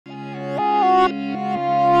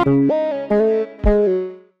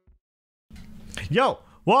Yo,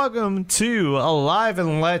 welcome to Alive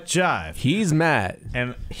and Let Jive. He's Matt.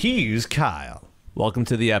 And he's Kyle. Welcome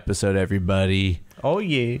to the episode, everybody. Oh,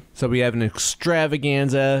 yeah. So we have an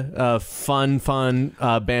extravaganza, fun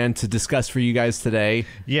band to discuss for you guys today.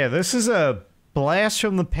 Yeah, this is a blast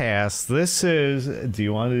from the past. This is... Do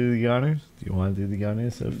you want to do the honors?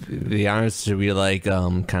 The honors, should we kind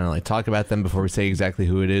of like talk about them before we say exactly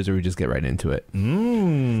who it is, or we just get right into it?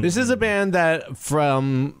 This is a band that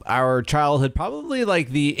from our childhood, probably like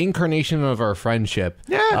the incarnation of our friendship.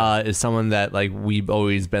 Yeah. Is someone that like we've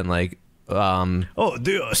always been like... oh,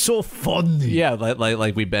 they are so funny. Yeah,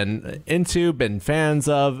 like we've been fans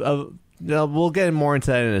of. We'll get more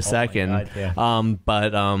into that in a second. God, yeah.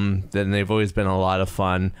 But then they've always been a lot of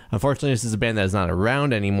fun. Unfortunately, this is a band that's not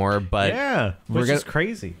around anymore. But yeah, which is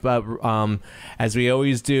crazy. But as we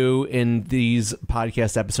always do in these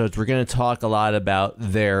podcast episodes, we're going to talk a lot about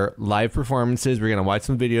their live performances. We're going to watch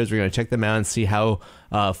some videos. We're going to check them out and see how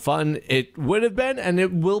fun it would have been, and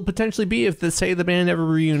it will potentially be if the band ever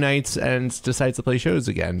reunites and decides to play shows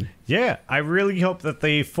again. Yeah, I really hope that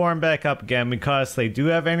they form back up again, because they do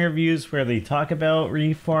have interviews where they talk about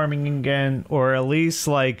reforming again, or at least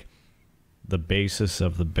like the basis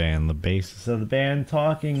of the band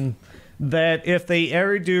talking that if they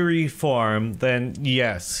ever do reform, then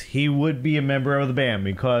yes, he would be a member of the band,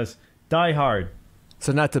 because Die Hard.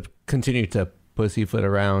 So not to continue to pussyfoot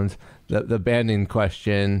around the band in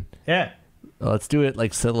question. Yeah. Let's do it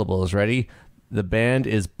like syllables. Ready? The band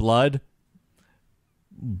is Blood.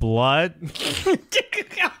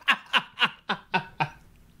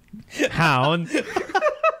 Hound.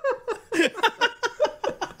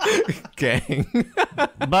 Gang.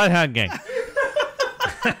 Bloodhound Gang.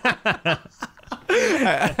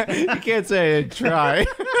 You can't say it. Try.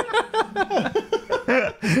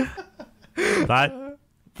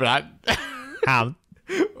 Blood. Hound.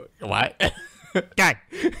 What? Gang.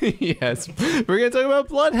 Yes, we're gonna talk about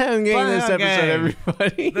Bloodhound Gang this episode,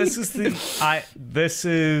 everybody. This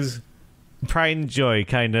is pride and joy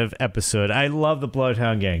kind of episode. I love the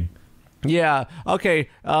Bloodhound Gang. Yeah. Okay.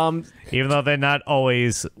 Even though they're not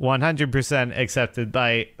always 100% accepted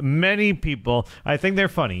by many people, I think they're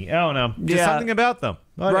funny. I don't know. Just something about them.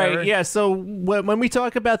 Whatever. Right. Yeah. So when we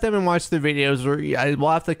talk about them and watch the videos,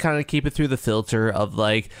 we'll have to kind of keep it through the filter of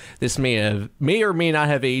like, this may or may not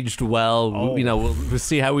have aged well. Oh. You know, we'll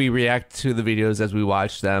see how we react to the videos as we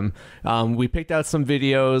watch them. We picked out some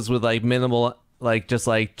videos with like minimal, like just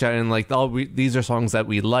like these are songs that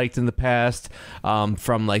we liked in the past,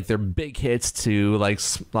 from like their big hits to like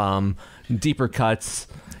deeper cuts.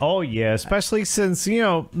 Oh yeah, especially since, you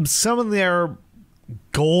know, some of their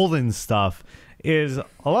golden stuff is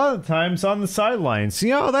a lot of times on the sidelines. You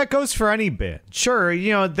know, that goes for any band. Sure,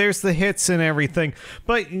 you know, there's the hits and everything,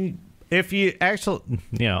 but if you actually,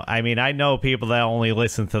 you know, I mean, I know people that only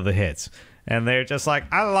listen to the hits, and they're just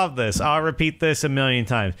like, I love this, I'll repeat this a million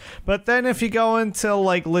times. But then if you go into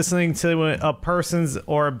like listening to a person's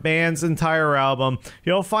or a band's entire album,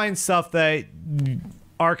 you'll find stuff that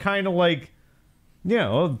are kind of like, you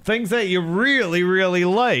know, things that you really, really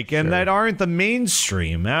like, and that aren't the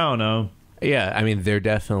mainstream. I don't know. Yeah, I mean, they're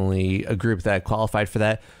definitely a group that qualified for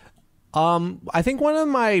that. I think one of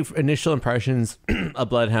my initial impressions of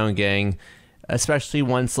Bloodhound Gang, especially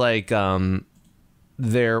once like their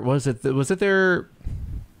our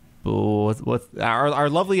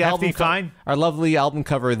lovely Hefty album Fine? Our lovely album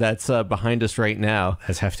cover that's behind us right now.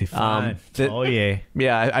 That's Hefty Fine. Oh yeah.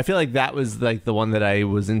 Yeah, I feel like that was like the one that I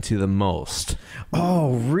was into the most.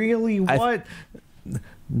 Oh really? What?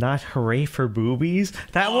 Not Hooray for Boobies.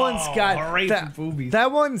 That one's got Hooray for Boobies.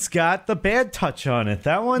 That one's got the bad touch on it.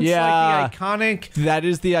 That one's like the iconic. That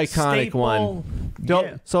is the iconic staple. one.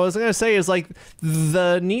 Yeah. So I was gonna say is like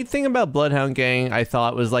the neat thing about Bloodhound Gang, I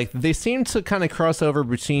thought, was like they seem to kind of cross over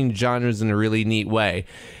between genres in a really neat way.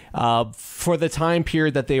 For the time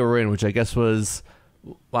period that they were in, which I guess was,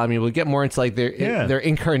 well, I mean, we'll get more into like their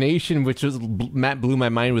incarnation, which was Matt blew my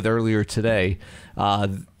mind with earlier today.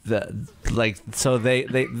 So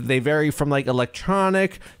they vary from like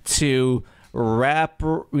electronic to rap,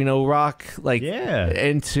 you know, rock, like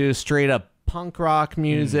into straight up punk rock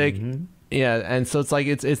music. Yeah, and so it's like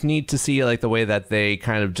it's neat to see like the way that they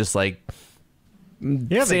kind of just like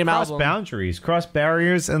they cross boundaries, cross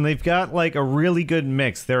barriers, and they've got like a really good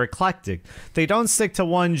mix. They're eclectic. They don't stick to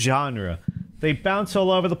one genre. They bounce all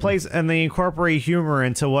over the place, and they incorporate humor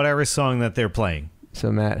into whatever song that they're playing. So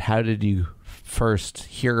Matt, how did you first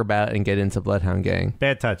hear about and get into Bloodhound Gang?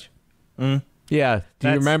 Bad touch. Yeah. Do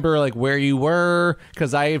you remember like where you were?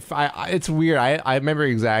 Because I it's weird. I remember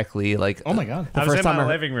exactly like. Oh my god! I was in my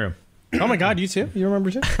living room. Oh my God, you too? You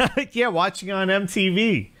remember too? Yeah, watching on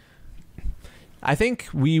MTV. I think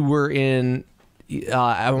we were in.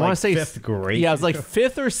 I want to say 5th grade. Yeah, it was like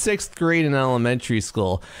 5th or 6th grade in elementary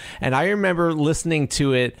school, and I remember listening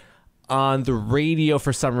to it on the radio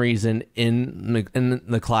for some reason in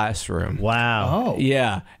the classroom. Wow. Oh.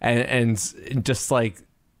 Yeah, and just like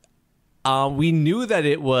we knew that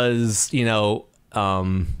it was, you know,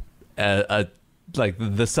 like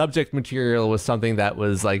the subject material was something that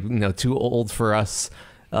was like, you know, too old for us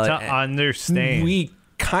To understand. We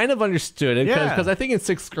kind of understood it because Yeah. I think in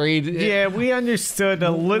 6th grade. Yeah, we understood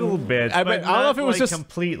a little bit, but I don't know if it was just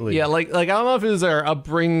completely. Yeah, like I don't know if it was our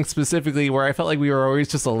upbringing specifically, where I felt like we were always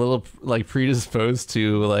just a little like predisposed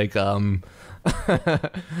to like you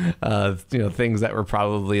know, things that were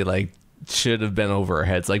probably like should have been over our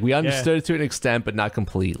heads. Like we understood it to an extent, but not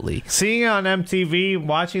completely. Seeing it on MTV,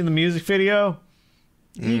 watching the music video,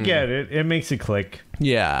 you get it. It makes it click.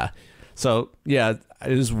 Yeah. So yeah,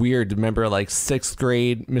 it was weird to remember like 6th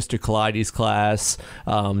grade, Mr. Kaladi's class,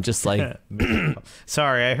 just like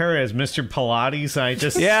Sorry, I heard it as Mr. Pilates. I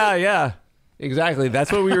just yeah. Exactly.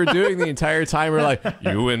 That's what we were doing the entire time. We're like,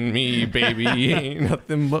 you and me, baby, ain't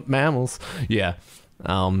nothing but mammals. Yeah.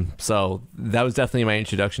 So that was definitely my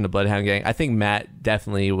introduction to Bloodhound Gang. I think Matt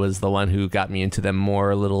definitely was the one who got me into them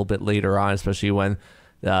more a little bit later on, especially when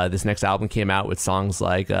this next album came out with songs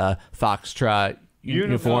like Foxtrot,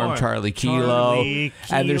 Uniform, Charlie Kilo,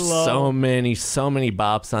 and there's so many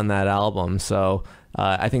bops on that album. So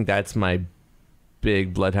I think that's my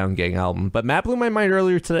big Bloodhound Gang album. But Matt blew my mind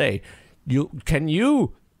earlier today. Can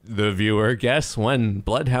you, the viewer, guess when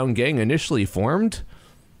Bloodhound Gang initially formed?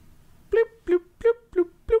 Bloop, bloop, bloop, bloop,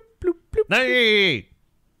 bloop, bloop, bloop. 98.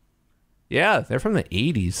 Yeah, they're from the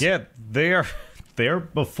 80s. Yeah, they're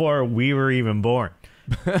before we were even born,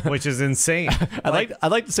 which is insane. I'd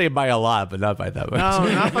like to say by a lot, but not by that much. No,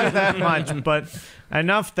 not by that much, but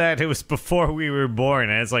enough that it was before we were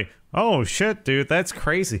born. And it's like, oh shit, dude, that's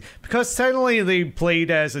crazy. Because technically they played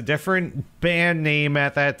as a different band name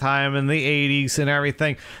at that time in the 80s and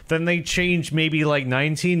everything. Then they changed maybe like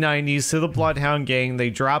 1990s to the Bloodhound Gang. They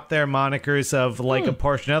dropped their monikers of like a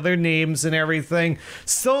portion of their names and everything.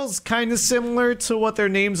 Still kind of similar to what their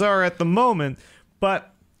names are at the moment,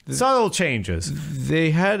 but subtle changes.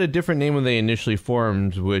 They had a different name when they initially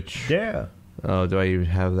formed, which... Yeah. Oh, do I even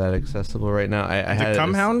have that accessible right now? I had The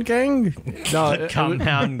Cumhound Gang? No, The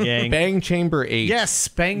Compound Gang. Bang Chamber 8. Yes,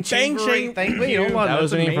 Bang Chamber. Chamber. Thank Wait, you. hold on. That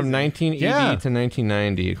was the That's name from amazing. 1980 Yeah. to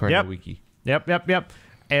 1990, according Yep. to Wiki. Yep.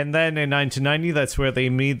 And then in 1990, that's where they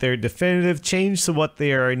made their definitive change to what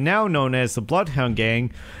they are now known as the Bloodhound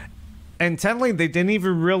Gang. And technically, they didn't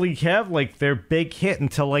even really have like their big hit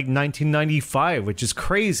until like 1995, which is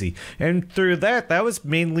crazy. And through that was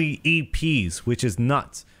mainly EPs, which is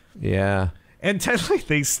nuts. Yeah. And technically,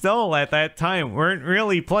 they still, at that time, weren't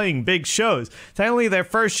really playing big shows. Technically, their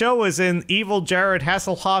first show was in Evil Jared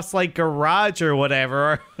Hasselhoff's, like, garage or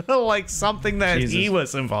whatever. Or, like, something that he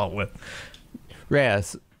was involved with.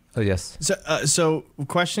 Raze. Oh, yes. So,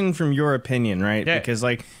 question from your opinion, right? Yeah. Because,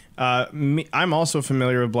 like, I'm also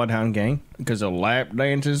familiar with Bloodhound Gang because the lap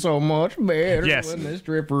dance is so much better Yes. when the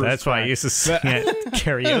strippers. That's why I used to sing at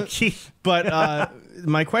karaoke. But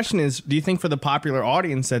my question is, do you think for the popular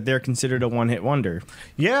audience that they're considered a one-hit wonder?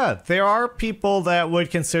 Yeah, there are people that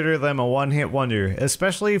would consider them a one-hit wonder,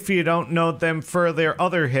 especially if you don't know them for their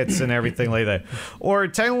other hits and everything like that. Or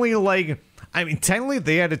technically, technically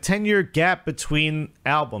they had a 10-year gap between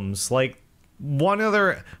albums. Like, one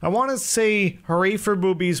other, I want to say Hooray for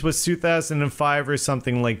Boobies was 2005 or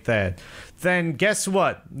something like that. Then guess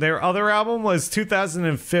what? Their other album was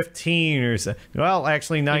 2015 or so. Well,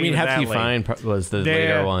 actually, not I mean, even that Hefty late. Fine was the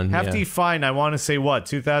later one. Hefty Yeah. Fine, I want to say what,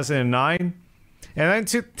 2009? And then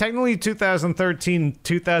technically 2013,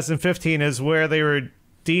 2015 is where they were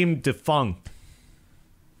deemed defunct.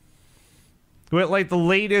 But like the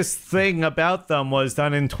latest thing about them was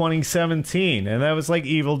done in 2017, and that was like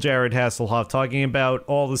Evil Jared Hasselhoff talking about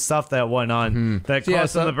all the stuff that went on that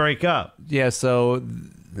caused them to break up. Yeah, so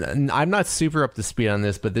I'm not super up to speed on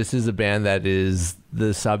this, but this is a band that is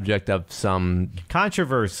the subject of some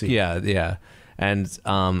Controversy. Yeah. And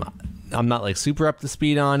I'm not like super up to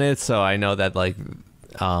speed on it, so I know that like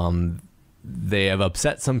they have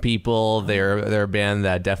upset some people. They're a band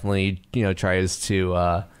that definitely, you know, tries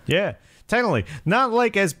to Yeah. Technically, not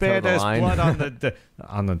like as bad the as line. Blood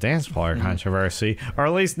on the dance floor controversy, or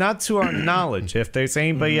at least not to our knowledge. If there's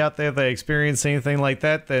anybody out there that experienced anything like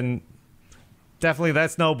that, then definitely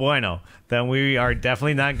that's no bueno. Then we are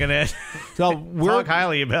definitely not gonna talk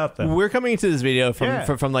highly about them. We're coming into this video Yeah.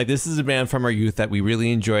 from like, this is a band from our youth that we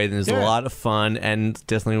really enjoyed, and there's a lot of fun, and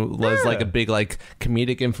definitely was like a big like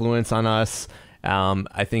comedic influence on us.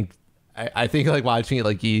 I think like watching it,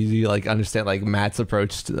 like you like understand like Matt's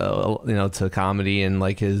approach to to comedy and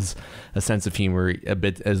like his a sense of humor a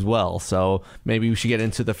bit as well. So maybe we should get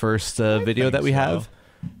into the first video that we have,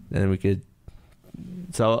 and we could.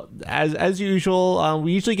 So as usual,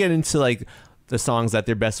 we usually get into like the songs that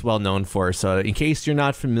they're best well known for. So in case you're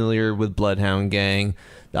not familiar with Bloodhound Gang,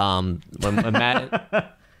 when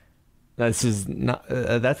Matt. This is not.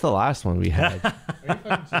 That's the last one we had. Are you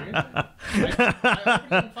fucking serious? I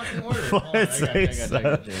opened in fucking order. Hold on, I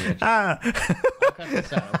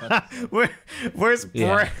got you. Where's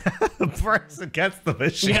Bryce against the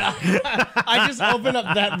machine? Yeah. I just opened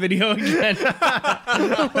up that video again.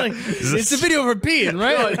 Like, it's a video for peeing,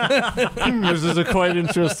 right? This is a quite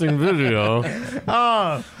interesting video.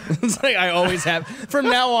 Oh, It's like I always have. From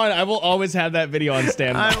now on, I will always have that video on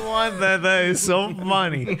standby. I want that. That is so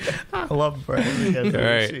funny. I love Bryce against the All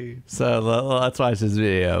right, machine. so let's watch this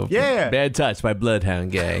video. Yeah. Bad Touch by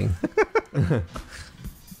Bloodhound Gang.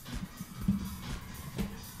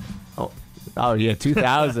 Oh yeah,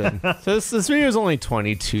 2000. So this video is only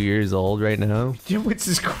 22 years old right now. Dude, which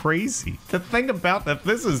is crazy. To think about that,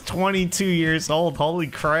 this is 22 years old. Holy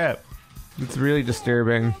crap. It's really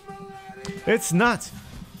disturbing. It's nuts.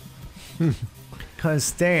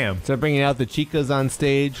 Cause damn. So bringing out the chicas on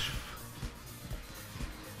stage.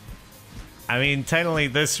 I mean, technically,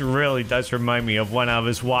 this really does remind me of when I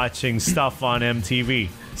was watching stuff on MTV.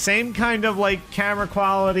 Same kind of like camera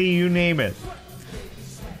quality, you name it.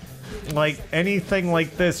 Like anything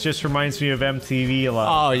like this just reminds me of MTV a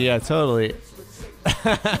lot. Oh yeah, totally.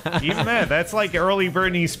 Even that's like early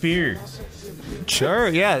Britney Spears. Sure,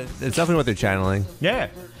 yeah, it's definitely what they're channeling. Yeah.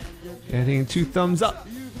 Getting 2 thumbs up.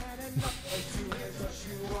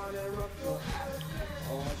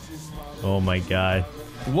 Oh my god.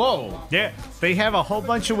 Whoa. Yeah, they have a whole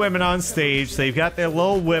bunch of women on stage. They've got their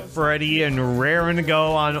little whip ready and raring to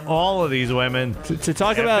go on all of these women. To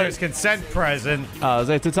talk If about there's consent present. I was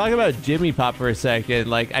like, to talk about Jimmy Pop for a second,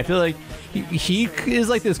 like I feel like he is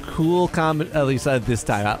like this cool at least at this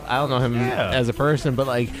time. I don't know him as a person, but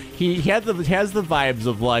like he has the vibes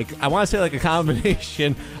of like, I want to say like a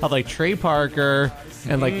combination of like Trey Parker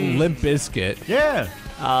and like Limp Bizkit. Yeah.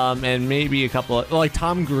 And maybe a couple of, like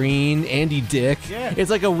Tom Green, Andy Dick. Yeah.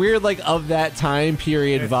 It's like a weird like of that time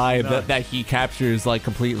period vibe nuts. that he captures like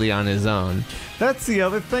completely on his own. That's the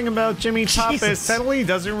other thing about Jimmy Pop is Jesus. sadly he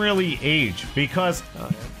doesn't really age because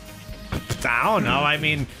I don't know. I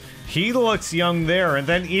mean, he looks young there, and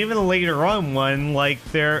then even later on when like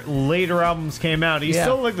their later albums came out, he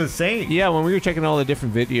still looked the same. Yeah, when we were checking all the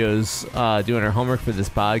different videos, doing our homework for this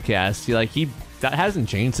podcast, that hasn't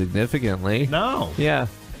changed significantly. No. Yeah,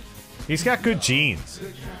 He's got good genes.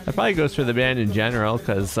 that probably goes for the band in general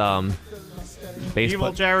because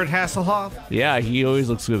Evil Jared Hasselhoff. Yeah, he always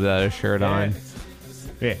looks good without a shirt on.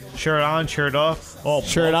 Yeah. Shirt on, shirt off. Oh,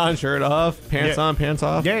 Shirt on, shirt off, pants on, pants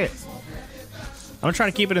off. Yeah. I'm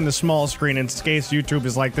trying to keep it in the small screen in case YouTube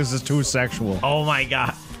is like, this is too sexual. Oh my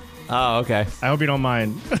god. Oh, okay. I hope you don't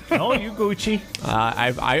mind. Oh, you Gucci.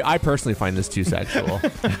 I personally find this too sexual,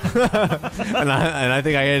 and I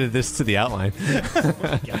think I added this to the outline.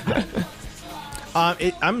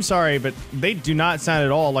 I'm sorry, but they do not sound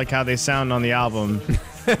at all like how they sound on the album.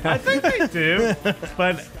 I think they do,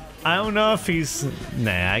 but I don't know if he's.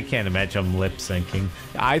 Nah, I can't imagine him lip syncing.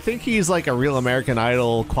 I think he's like a real American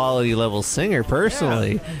Idol quality level singer.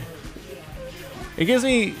 Personally, it gives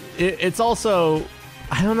me. It's also.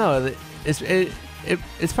 I don't know.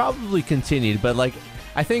 It's probably continued, but like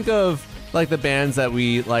I think of like the bands that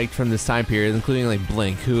we liked from this time period, including like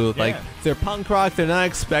Blink, who like they're punk rock. They're not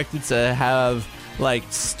expected to have like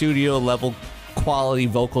studio level quality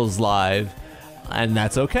vocals live, and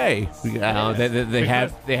that's okay. They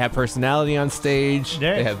have personality on stage.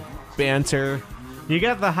 Yeah. They have banter. You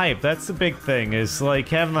got the hype. That's the big thing, is like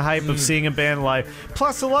having the hype of seeing a band live.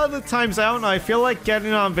 Plus, a lot of the times, I don't know, I feel like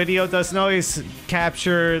getting on video doesn't always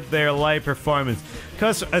capture their live performance.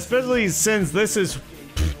 Because, especially since this is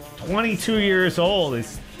 22 years old,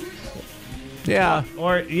 it's. Yeah.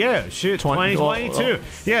 Or, yeah, shit, 2022.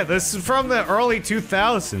 Yeah, this is from the early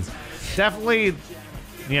 2000s. Definitely,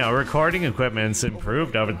 recording equipment's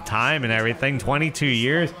improved over time and everything. 22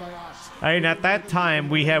 years. I mean, at that time,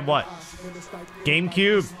 we had what?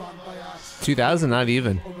 GameCube. 2000, not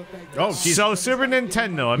even. Oh, geez. So Super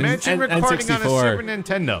Nintendo. Imagine recording on a N64. Super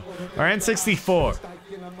Nintendo or N64.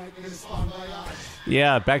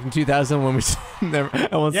 Yeah, back in 2000 when we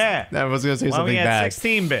I was gonna say something bad.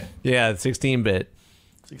 16-bit. Yeah, 16-bit.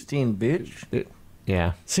 16, bitch.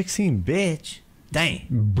 Yeah. 16 bitch.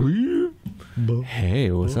 Dang. Hey,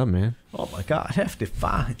 what's up, man? Oh my god, hefty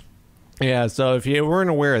fine. Yeah, so if you weren't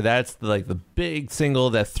aware, that's like the big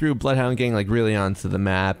single that threw Bloodhound Gang like really onto the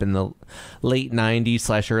map in the late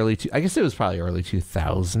 90s / early I guess it was probably early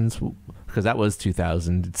 2000s because that was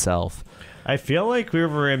 2000 itself. I feel like we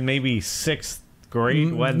were in maybe 6th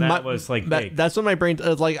grade when that was like big. That's what my brain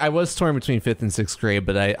like. I was torn between 5th and 6th grade,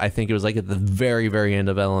 but I think it was like at the very, very end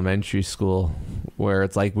of elementary school where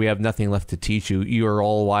it's like we have nothing left to teach you. You are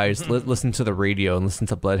all wise. Listen to the radio and listen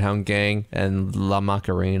to Bloodhound Gang and La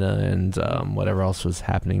Macarena and whatever else was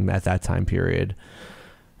happening at that time period.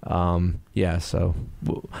 Yeah. So,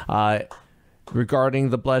 regarding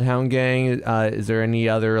the Bloodhound Gang, is there any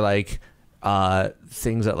other like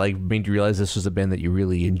things that like made you realize this was a band that you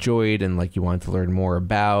really enjoyed and like you wanted to learn more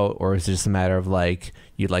about, or is it just a matter of like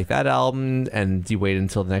you like that album and you waited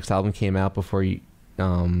until the next album came out before you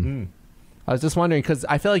I was just wondering because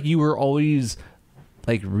I feel like you were always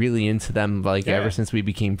like really into them like ever since we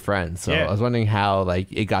became friends, so I was wondering how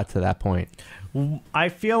like it got to that point. I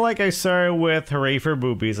feel like I started with Hooray for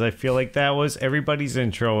Boobies. I feel like that was everybody's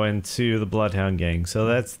intro into the Bloodhound Gang. So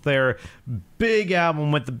that's their big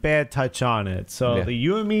album with the bad touch on it. So the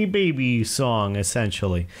You and Me Baby song,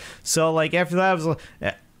 essentially. So like after that,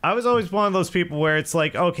 I was always one of those people where it's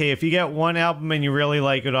like, okay, if you get one album and you really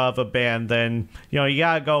like it off a band, then, you know, you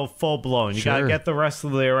got to go full blown. You got to get the rest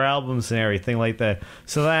of their albums and everything like that.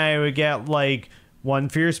 So then I would get like One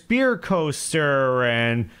Fierce Beer Coaster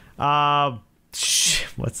and...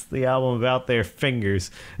 what's the album about their fingers?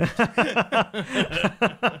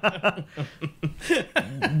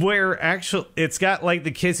 Where actually it's got like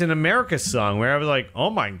the Kids in America song where I was like, oh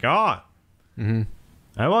my god.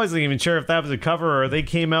 I wasn't even sure if that was a cover or they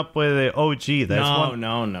came up with an OG. That's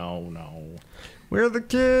No. We're the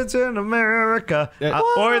kids in America.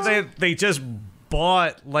 Or they just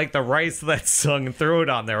bought like the rights to that song and threw it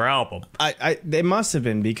on their album. They must have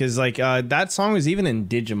been because like that song was even in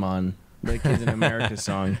Digimon. The Kids in America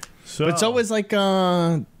song. But so was like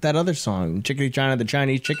that other song, Chickadee China, the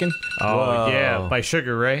Chinese Chicken. Oh, yeah, by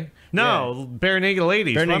Sugar Ray. No, Bare Naked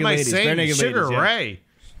Ladies. Bare what Naked am I Ladies. saying? Bare Naked Sugar Ladies, Ray.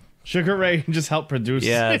 Sugar Ray just helped produce.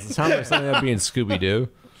 Yeah, it sounds like something that'd be in Scooby-Doo.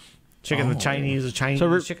 Chicken, the Chinese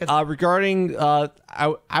So chicken. regarding,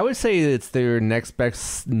 I would say it's their next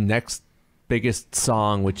biggest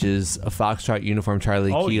song, which is a Foxtrot Uniform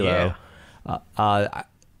Charlie Kilo. Yeah.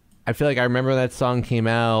 I feel like I remember that song came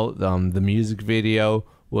out. The music video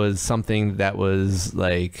was something that was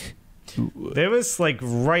like... It was like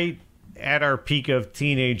right at our peak of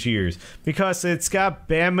teenage years because it's got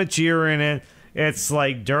Vertagear in it. It's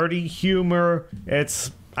like dirty humor.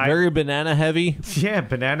 It's... very banana heavy. Yeah,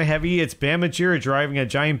 banana heavy. It's Vertagear driving a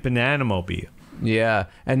giant banana mobile. Yeah,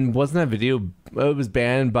 and wasn't that video... It was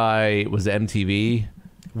banned by... Was it MTV?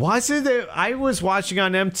 Was it? I was watching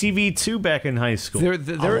on MTV2 back in high school.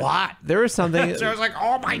 There a lot. There was something. So I was like,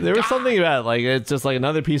 oh my god. There was something about like it's just like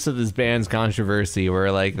another piece of this band's controversy where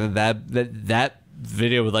like that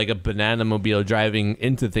video with like a banana mobile driving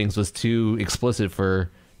into things was too explicit for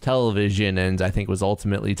television, and I think was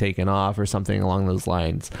ultimately taken off or something along those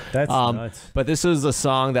lines. That's nuts. But this was a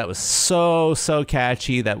song that was so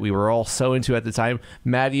catchy that we were all so into at the time.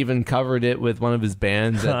 Matt even covered it with one of his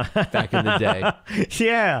bands back in the day.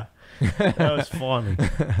 Yeah, that was funny.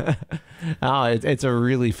 It's a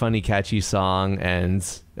really funny, catchy song, and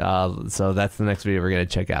so that's the next video we're gonna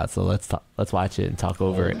check out. So let's watch it and talk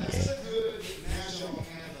over it. Yeah.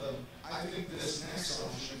 I think this next song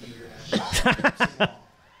should be your national anthem.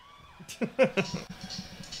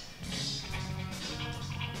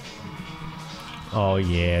 Oh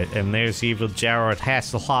yeah, and there's evil Jared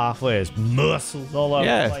Hasselhoff with his muscles all over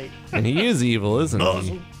the place. And he is evil, isn't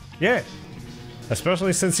he? Yeah,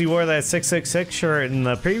 especially since he wore that 666 shirt in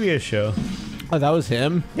the previous show. Oh, that was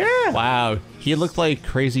him? Yeah. Wow, he looked like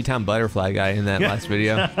Crazy Town Butterfly guy in that last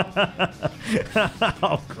video.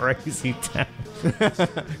 Oh, Crazy Town.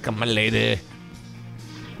 Come on, lady.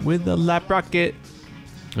 With the lap rocket.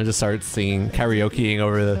 I just started singing, karaokeing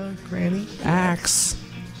over the Granny axe.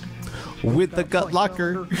 With the gut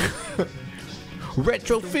locker.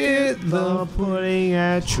 Retrofit the pudding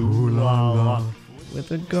at Chula with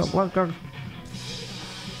the gut locker.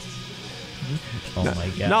 Oh my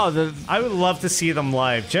god. No, I would love to see them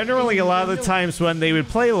live. Generally, a lot of the times when they would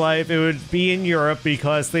play live, it would be in Europe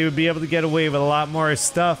because they would be able to get away with a lot more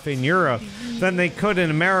stuff in Europe than they could in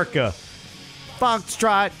America.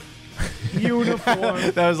 Foxtrot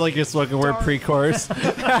Uniform. that was like your spoken word pre-chorus.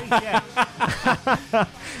 Yeah.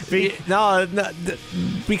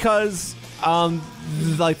 Because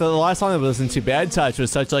like the last song I listened to, Bad Touch,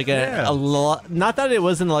 was such like not that it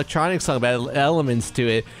was an electronic song, but it had elements to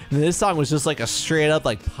it. And this song was just like a straight up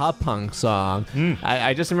like pop punk song.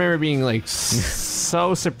 I just remember being like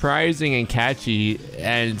so surprising and catchy,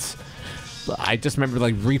 and I just remember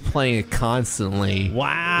like replaying it constantly.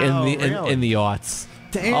 Wow, in the aughts.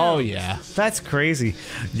 Damn. Oh yeah, that's crazy.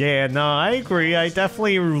 Yeah, no, I agree. I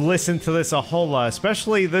definitely listened to this a whole lot.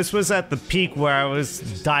 Especially this was at the peak where I was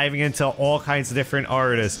diving into all kinds of different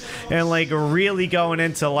artists and like really going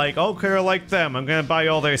into like, okay, I like them, I'm gonna buy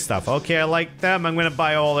all their stuff. Okay, I like them, I'm gonna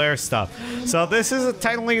buy all their stuff. So this is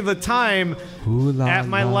technically the time at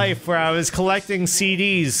my life where I was collecting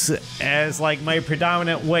CDs as like my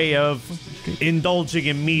predominant way of indulging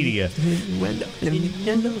in media.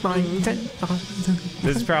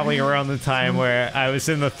 This is probably around the time where I was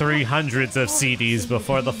in the 300s of CDs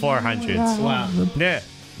before the 400s. Wow. Yeah.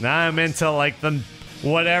 Now I'm into like the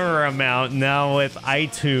whatever amount now with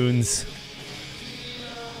iTunes.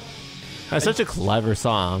 That's such a clever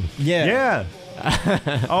song. Yeah.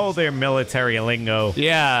 Oh, they're military lingo.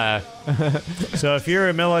 Yeah. So if you're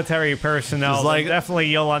a military personnel, like, definitely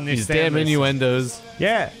you'll understand These damn this. innuendos.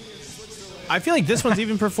 Yeah. I feel like this one's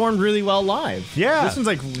even performed really well live. Yeah. This one's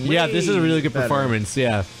like This is a really good better. performance.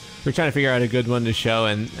 Yeah. We're trying to figure out a good one to show,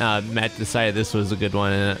 and Matt decided this was a good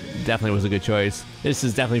one, and it definitely was a good choice. This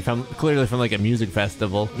is definitely clearly from like a music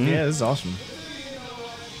festival. Yeah, this is awesome.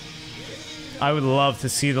 I would love to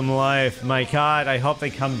see them live. My God, I hope they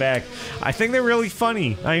come back. I think they're really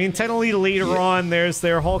funny. I mean, technically later on, there's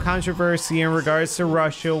their whole controversy in regards to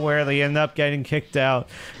Russia where they end up getting kicked out,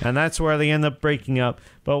 and that's where they end up breaking up.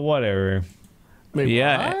 But whatever. Wait,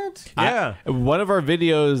 Yeah. what? Yeah. One of our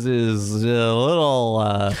videos is a little.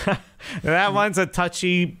 That one's a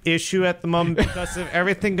touchy issue at the moment because of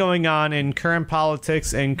everything going on in current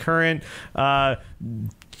politics and current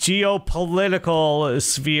geopolitical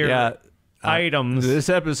sphere items. This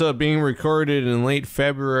episode being recorded in late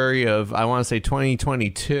February of, I want to say,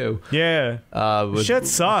 2022. Yeah. With Shit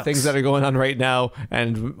sucks. Things that are going on right now,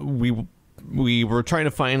 and we were trying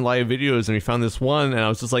to find live videos, and we found this one, and I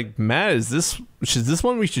was just like, Matt, is this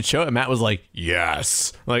one we should show? And Matt was like,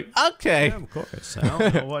 yes. I'm like, okay. Yeah, of course. I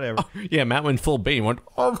don't know, whatever. Yeah, Matt went full bait and went,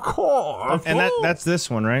 of course. And that's this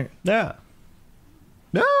one, right? Yeah.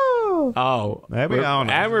 No. Oh, Maybe, I don't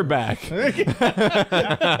know. And we're back.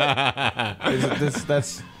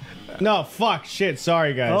 That's no, fuck, shit.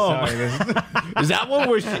 Sorry, guys. Oh. Sorry. Is that one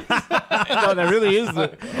where she... No, that really is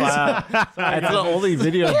the... Wow. That's the only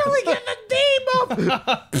video. Really get the name up.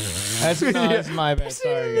 That's my bad.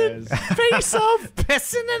 Sorry, guys. Face off.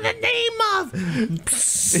 Pissing in the name of.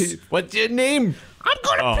 What's your name? I'm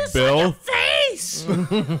gonna piss Bill. on your face.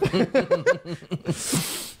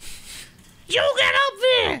 You get up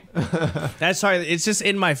there. That's sorry. It's just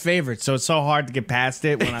in my favorites, so it's so hard to get past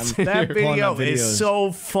it when I'm That pulling video up videos. is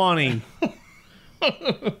so funny.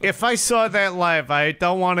 If I saw that live, I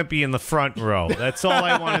don't want to be in the front row. That's all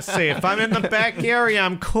I want to say. If I'm in the back area,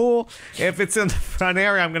 I'm cool. If it's in the front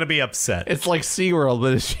area, I'm going to be upset. It's like SeaWorld,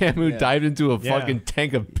 but Shamu dived into a fucking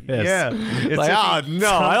tank of piss. Yeah. It's Like, if he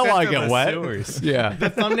no, I don't jumped want to into get the wet. sewers. Yeah.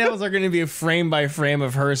 The thumbnails are going to be a frame by frame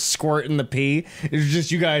of her squirting the pee. It's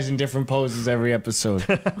just you guys in different poses every episode,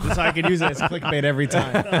 so I could use it as clickbait every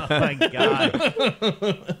time. Oh, my God.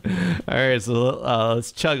 All right, so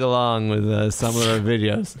let's chug along with some of our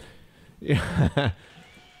videos.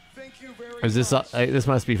 Is this this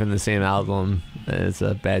must be from the same album as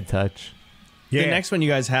Bad Touch? Yeah. The next one you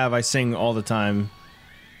guys have, I sing all the time.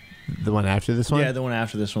 The one after this one? Yeah, the one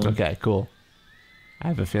after this one. Okay, cool. I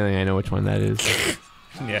have a feeling I know which one that is.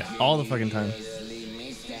 Yeah. All the fucking time.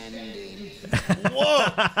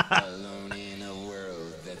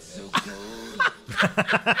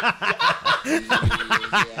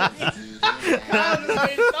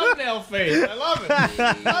 Thumbnail face. I love it.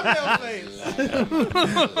 Thumbnail face.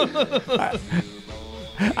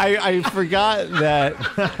 I forgot that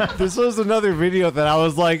this was another video that I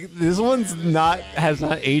was like, this one's has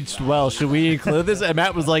not aged well. Should we include this? And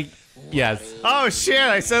Matt was like, yes. Oh, shit.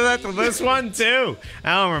 I said that to this one, too.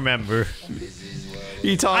 I don't remember.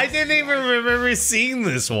 He talked. I didn't even remember seeing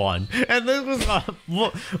this one. And this was...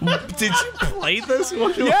 did you play this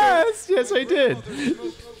one? Yes, I did.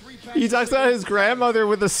 He talks about his grandmother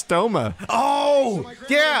with a stoma. Oh!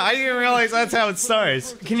 Yeah, I didn't realize that's how it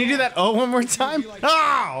starts. Can you do that one more time?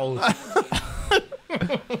 Oh!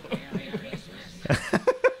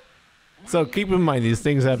 So keep in mind, these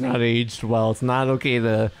things have not aged well. It's not okay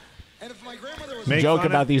to Make joke fun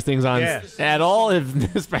about of- these things on Yeah. at all,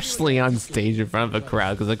 especially on stage in front of a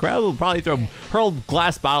crowd, because the crowd will probably hurl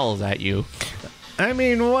glass bottles at you. I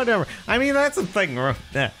mean, whatever. I mean, that's the thing.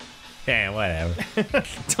 Yeah, whatever.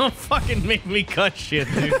 Don't fucking make me cut shit,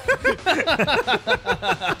 dude.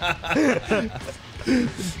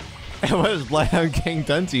 What has Bloodhound Gang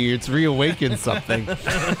done to you? It's reawakened something.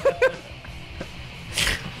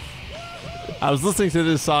 I was listening to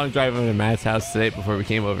this song driving to Matt's house today before we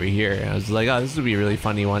came over here. And I was like, oh, this would be a really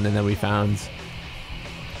funny one. And then we found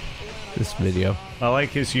this video. I like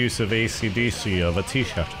his use of AC/DC of a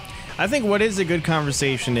t-shirt. I think what is a good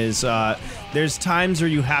conversation is there's times where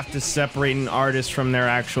you have to separate an artist from their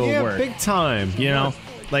actual Yeah, work. big time. You know?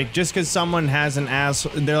 Like, just because someone has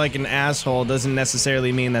they're like an asshole doesn't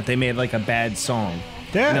necessarily mean that they made like a bad song.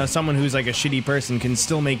 Yeah. You know, someone who's like a shitty person can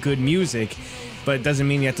still make good music, but it doesn't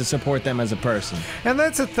mean you have to support them as a person. And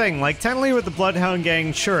that's the thing, like, technically with the Bloodhound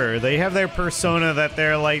Gang, sure, they have their persona that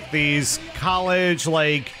they're like these college,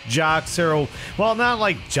 like, jocks or, well, not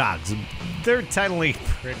like jocks. They're technically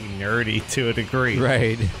pretty nerdy to a degree.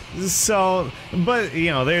 Right. So, but, you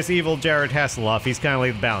know, there's evil Jared Hasselhoff. He's kind of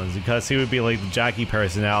like the balance because he would be like the jockey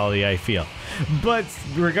personality, I feel. But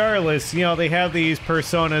regardless, you know, they have these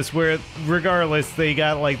personas where, regardless, they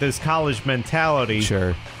got like this college mentality.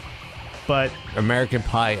 Sure. But American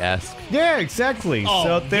Pie-esque. yeah, exactly. Oh,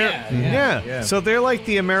 so they're yeah. So they're like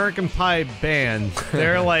the American Pie band.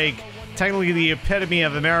 They're like technically the epitome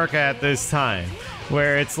of America at this time,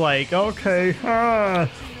 where it's like, okay,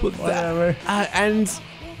 whatever. And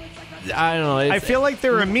I don't know. I feel like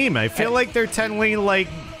they're a meme. I feel like they're technically like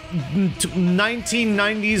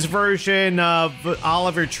 1990s version of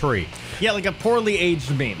Oliver Tree. Yeah, like a poorly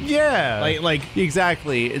aged meme. Yeah. Like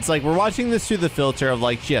Exactly. It's like we're watching this through the filter of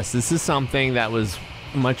like, yes, this is something that was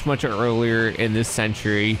much, much earlier in this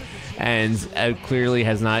century and clearly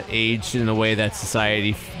has not aged in a way that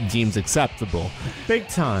society deems acceptable. big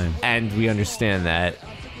time. And we understand that.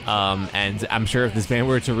 And I'm sure if this band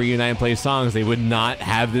were to reunite and play songs, they would not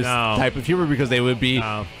have this No. type of humor because they would be,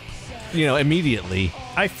 you know, immediately.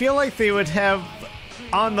 I feel like they would have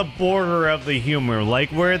on the border of the humor, like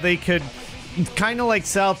where they could kind of like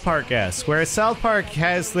South Park-esque, where South Park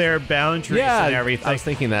has their boundaries and everything. I was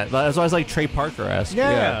thinking that. That's why I was like Trey Parker-esque.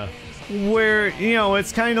 Yeah. Where, you know,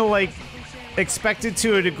 it's kind of like expected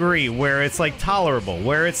to a degree, where it's like tolerable,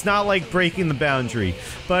 where it's not like breaking the boundary,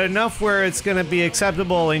 but enough where it's going to be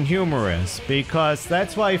acceptable and humorous, because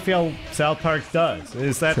that's why I feel South Park does,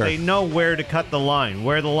 is that Sure. they know where to cut the line,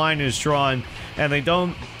 where the line is drawn, and they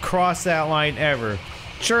don't cross that line ever.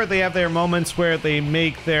 Sure, they have their moments where they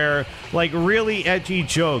make their, like, really edgy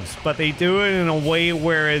jokes, but they do it in a way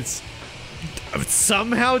where it's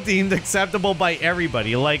somehow deemed acceptable by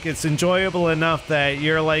everybody. Like, it's enjoyable enough that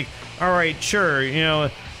you're like, all right, sure, you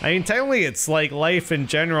know. I mean, technically, it's like life in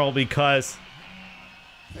general, because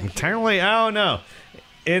technically, I don't know.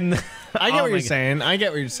 I get what you're saying. I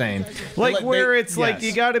get what you're saying. Like, where it's like yes.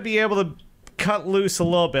 you got to be able to cut loose a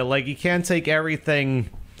little bit. Like, you can't take everything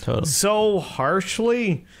Totally. so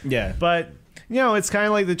harshly. Yeah. But, you know, it's kind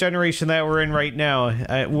of like the generation that we're in right now,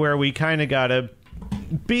 where we kind of got to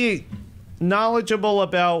be knowledgeable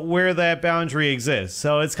about where that boundary exists.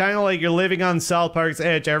 So it's kind of like you're living on South Park's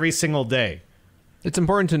edge every single day. It's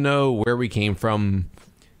important to know where we came from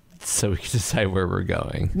so we can decide where we're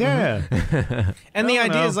going. Yeah. And the I don't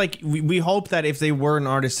idea know. is like we hope that if they were an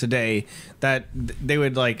artist today, that they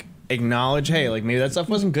would like acknowledge, hey, like maybe that stuff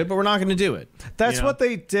wasn't good, but we're not going to do it. That's You know? what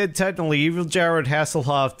they did technically. Even Jared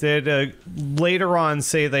Hasselhoff did later on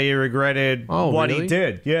say they regretted what he really?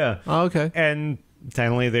 did. Yeah. Oh, okay. And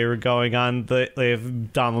technically they were going on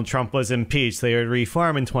if Donald Trump was impeached, they would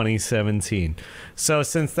reform in 2017. So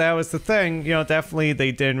since that was the thing, you know, definitely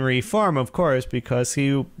they didn't reform, of course, because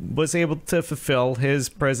he was able to fulfill his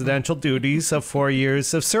presidential duties of 4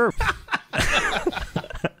 years of service.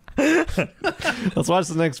 Let's watch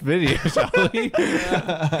the next video, shall we?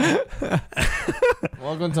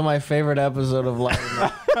 Welcome to my favorite episode of Live.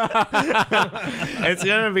 It's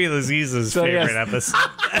going to be Laziz's So, favorite yes. episode.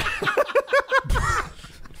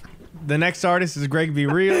 The next artist is Greg Be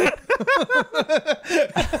Real.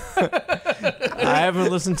 I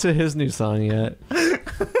haven't listened to his new song yet.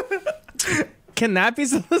 Can that be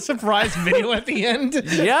a surprise video at the end?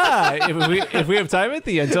 Yeah, if we have time at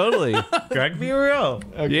the end, totally. Greg, be real.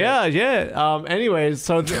 Yeah, yeah. Anyways,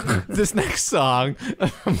 so this next song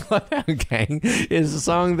from Bloodhound Gang is a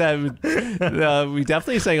song that we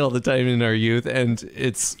definitely sang all the time in our youth, and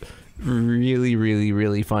it's really, really,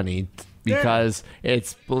 really funny because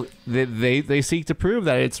it's they seek to prove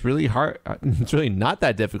that it's really hard. It's really not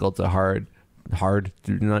that difficult to not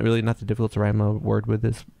that difficult to rhyme a word with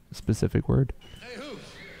this specific word. Hey, Hoops,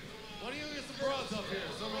 why don't you get some broads up here?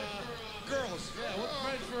 Some girls. Yeah, what's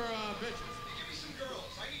French for bitches? Give me some girls.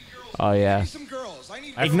 I need girls. Oh yeah. Some girls. I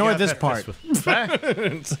need. Ignore this part.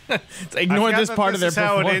 Ignore this part of their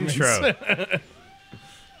performance. Intro.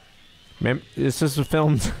 Man, this was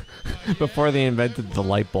filmed before they invented the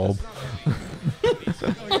light bulb.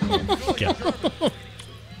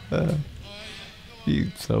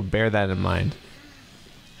 So bear that in mind.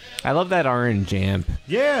 I love that orange amp.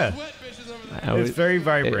 Yeah. It's very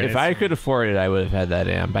vibrant. If I could afford it, I would have had that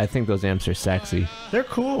amp. I think those amps are sexy. They're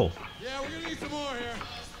cool. Yeah, we're gonna need some more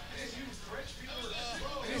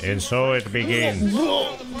here. And so it begins.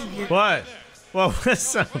 What? What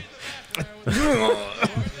was that?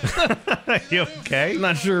 You okay? I'm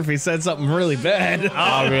not sure if he said something really bad.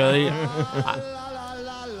 Oh, really?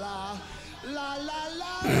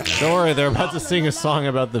 Don't worry, they're about to sing a song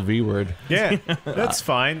about the V word. Yeah, that's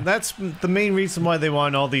fine. That's the main reason why they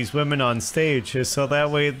want all these women on stage, is so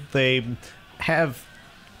that way they have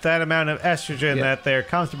that amount of estrogen that they're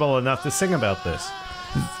comfortable enough to sing about this.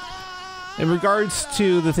 In regards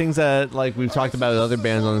to the things that like we've talked about with other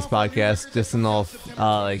bands on this podcast, just in all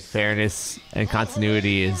like fairness and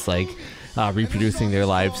continuity, is like reproducing their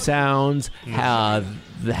live sounds, how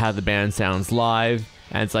the band sounds live.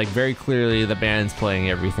 And it's like very clearly the band's playing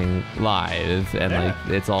everything live, and like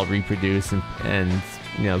it's all reproduced, and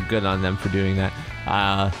you know, good on them for doing that.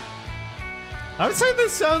 I would say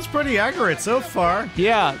this sounds pretty accurate so far.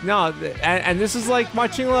 Yeah, no, and this is like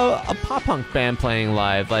watching a pop punk band playing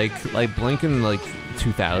live, like Blink in like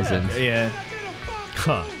 2000. Yeah.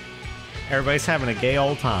 Huh. Everybody's having a gay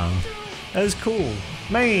old time. That was cool,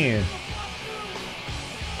 man.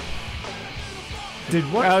 Did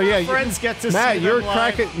one of your friends get to Matt, see them you were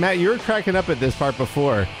live? Matt, you were cracking up at this part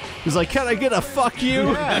before. He's like, "Can I get a fuck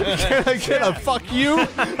you? Can I get a fuck you?"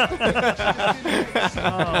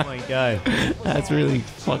 Oh my god, that's really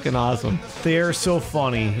fucking awesome. They're so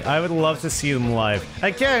funny. I would love to see them live.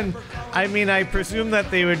 Again, I mean, I presume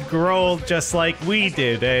that they would grow just like we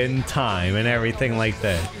did in time and everything like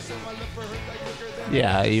that.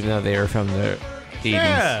 Yeah, even though they were from the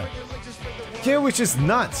 80s. Yeah, which is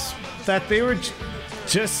nuts. That they were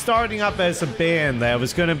just starting up as a band that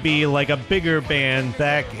was going to be like a bigger band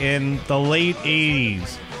back in the late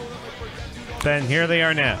 80s. Then here they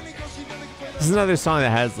are now. This is another song that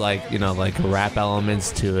has like, you know, like rap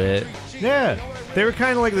elements to it. Yeah. They were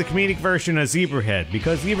kind of like the comedic version of Zebrahead,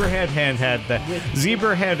 because Zebrahead had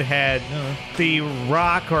the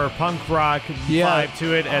rock or punk rock vibe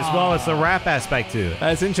to it, as well as the rap aspect to it.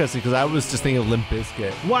 That's interesting, because I was just thinking of Limp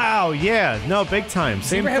Bizkit. Wow, yeah, no, big time.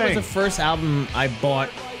 Same Zebrahead thing. was the first album I bought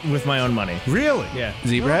with my own money. Really? Yeah.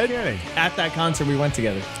 Zebrahead? No kidding. At that concert, we went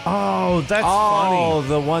together. Oh, that's Oh, funny.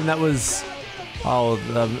 the one that was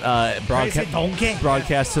the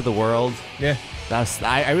broadcast to the world. Yeah.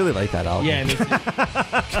 I really like that album. Yeah.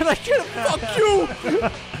 Can I get a fuck you?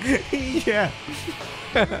 Yeah.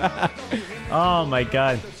 Oh my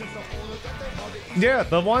god. Yeah,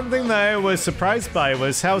 the one thing that I was surprised by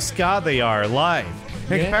was how ska they are live.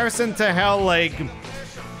 In comparison to how, like,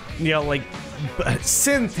 you know, like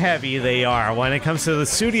synth heavy they are when it comes to the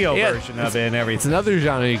studio version of it and It's everything. another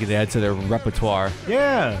genre you could add to their repertoire.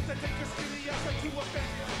 Yeah.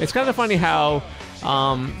 It's kind of funny how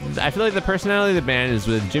I feel like the personality of the band is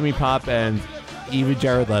with Jimmy Pop and Eva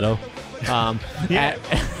Jared Leto.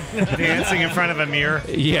 Dancing in front of a mirror.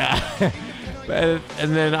 Yeah.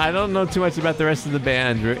 And then I don't know too much about the rest of the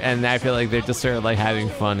band, and I feel like they're just sort of like having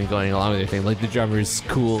fun and going along with their thing. Like the drummer's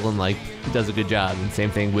cool and like does a good job, and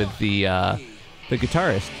same thing with the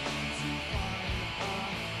guitarist.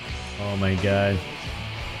 Oh my god.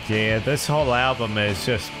 Yeah, this whole album is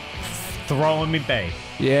just throwing me back.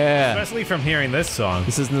 Yeah. Especially from hearing this song.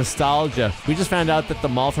 This is nostalgia. We just found out that the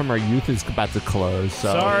mall from our youth is about to close.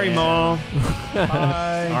 So. Sorry, Mom.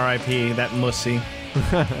 Bye. R.I.P. That mussy.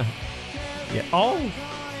 Yeah. Oh.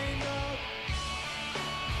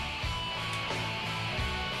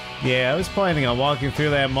 Yeah, I was planning on walking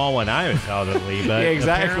through that mall when I was elderly, but Yeah,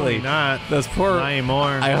 exactly. apparently not. Those poor. Not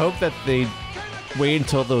anymore. I hope that they wait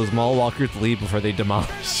until those mall walkers leave before they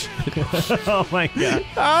demolish. Oh my god.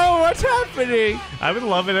 Oh, what's happening? I would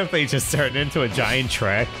love it if they just turned into a giant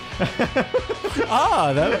track.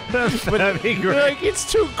 Ah, That'd be great. like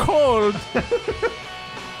it's too cold.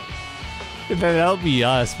 And then that'll be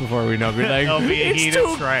us before we know. We're like, It'll be a it's heated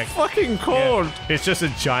too track. fucking cold. Yeah. It's just a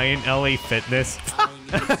giant LA Fitness.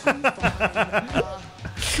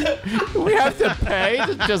 We have to pay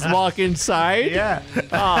to just walk inside. Yeah.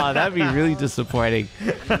 Oh, that'd be really disappointing.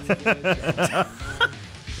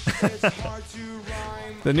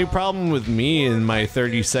 The new problem with me in my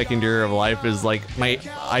 32nd year of life is like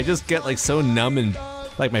I just get like so numb and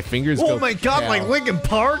like my fingers go Oh my god, pale. like Linkin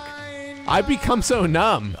Park? I become so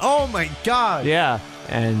numb. Oh my god. Yeah.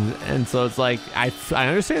 And so it's like I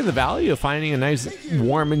understand the value of finding a nice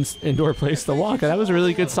warm indoor place to walk. And that was a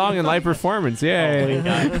really good song and live performance. Yay.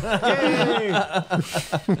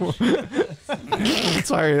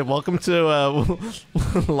 Sorry, welcome to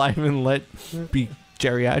Live and Let Be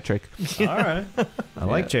Geriatric. All right. I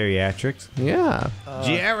like geriatrics. Yeah.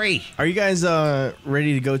 Jerry. Are you guys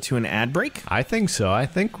ready to go to an ad break? I think so. I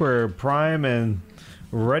think we're prime and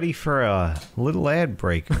ready for a little ad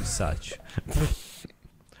break or such.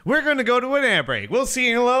 We're going to go to an ad break. We'll see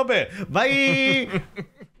you in a little bit. Bye.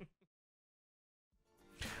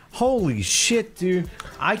 Holy shit, dude.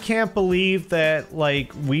 I can't believe that,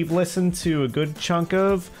 like, we've listened to a good chunk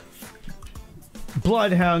of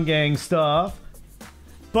Bloodhound Gang stuff.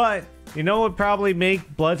 But you know what would probably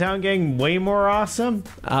make Bloodhound Gang way more awesome?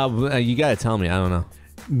 You gotta tell me. I don't know.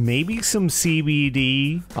 Maybe some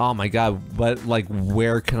CBD. Oh my god! But like,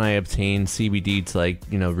 where can I obtain CBD to like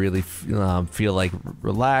really feel like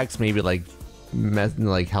relaxed? Maybe like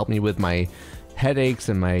help me with my headaches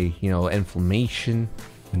and my inflammation.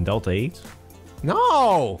 And Delta 8?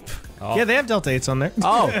 No. Yeah, they have Delta 8s on there.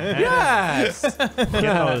 Oh yes. Get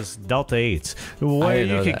those Delta 8s. Where didn't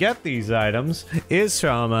you know can that. get these items is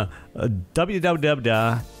from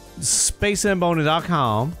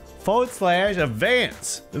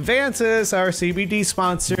www.spacezamboni.com/Advance. Advance is our CBD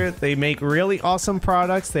sponsor. They make really awesome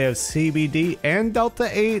products. They have CBD and Delta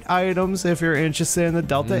 8 items if you're interested in the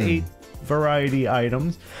Delta 8 variety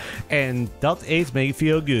items. And Delta 8s make you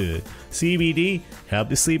feel good. CBD help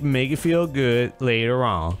you sleep and make you feel good later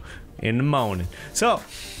on in the morning. So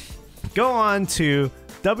go on to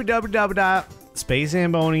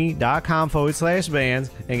www.spacezamboni.com/bands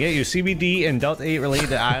and get your CBD and Delta 8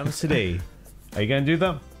 related items today. Are you gonna do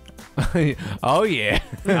them? Oh yeah.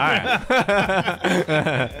 All right.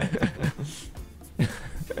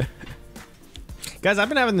 Guys, I've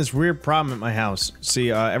been having this weird problem at my house.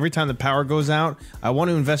 See, every time the power goes out, I want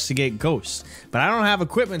to investigate ghosts, but I don't have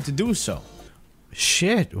equipment to do so.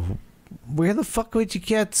 Shit. Where the fuck would you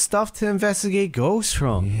get stuff to investigate ghosts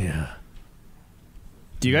from? Yeah.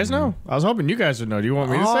 Do you guys know? I was hoping you guys would know. Do you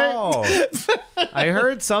want me to say it? Oh, I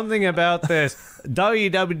heard something about this.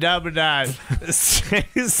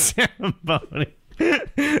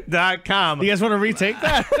 www.spacezamboni.com. You guys want to retake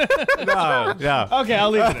that? No, no. Okay,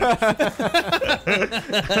 I'll leave it.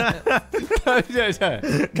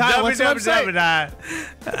 Kyle, what's the website?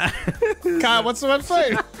 Kyle, what's the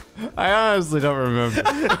website? I honestly don't remember.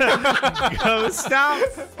 GhostStop.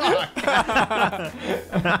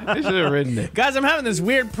 I should have written it. Guys, I'm having this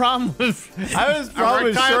weird problem with... I was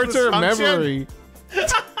probably Erectile short-term dysfunction? memory.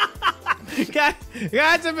 Guys,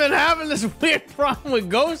 I've been having this weird problem with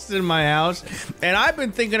ghosts in my house, and I've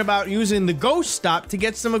been thinking about using the GhostStop to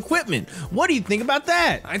get some equipment. What do you think about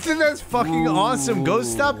that? I think that's fucking awesome.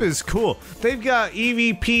 GhostStop is cool. They've got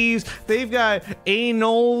EVPs. They've got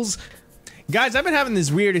anols. Guys, I've been having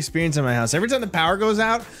this weird experience in my house. Every time the power goes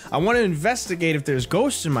out, I want to investigate if there's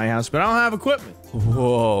ghosts in my house, but I don't have equipment.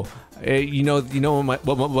 Whoa. You know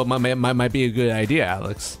what might be a good idea,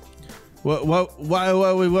 Alex? What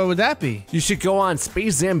would that be? You should go on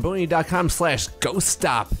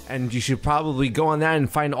spacezamboni.com/GhostStop, and you should probably go on that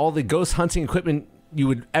and find all the ghost hunting equipment you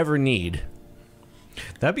would ever need.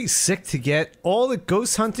 That'd be sick to get all the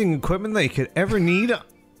ghost hunting equipment that you could ever need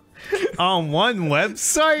on one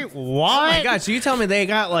website. What? Oh my god, so you tell me they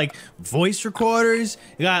got like voice recorders,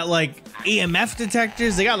 they got like EMF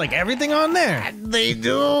detectors, they got like everything on there. They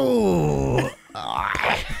do.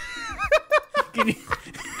 Can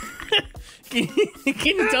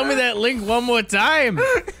you tell me that link one more time?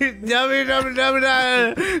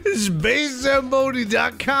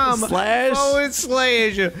 www.spacezamboni.com GhostStop.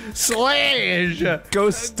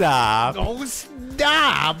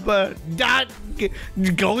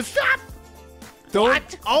 GhostStop.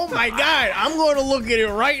 What? Oh my god, I'm going to look at it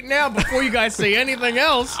right now before you guys say anything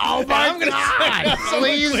else. Oh my I'm gonna god, check out some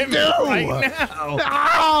please do. equipment right now.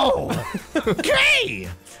 Oh. Okay.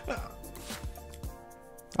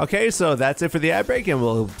 Okay, so that's it for the ad break, and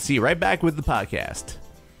we'll see you right back with the podcast.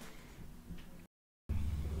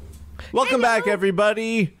 Welcome back,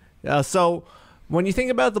 everybody. So, when you think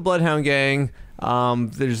about the Bloodhound Gang,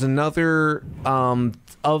 there's another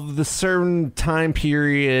of the certain time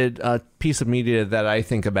period piece of media that I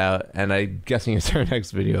think about, and I'm guessing it's our next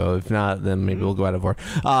video. If not, then maybe we'll go out of order.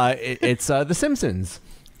 It's The Simpsons.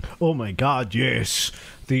 Oh my god, yes.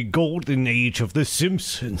 The golden age of The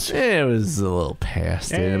Simpsons. It was a little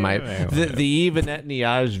past it. Yeah, The Eve and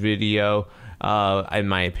Niaj video in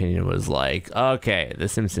my opinion, was like, okay, The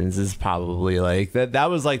Simpsons is probably like that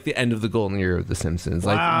was like the end of the golden era of The Simpsons.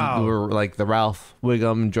 Like Wow. we were like the Ralph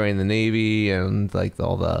Wiggum joining the Navy and like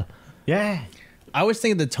all the Yeah. I was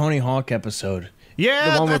thinking the Tony Hawk episode.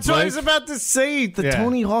 Yeah, The one with that's what I Blake? was about to say. The Yeah.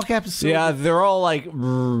 Tony Hawk episode. yeah, they're all like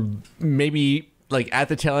maybe like at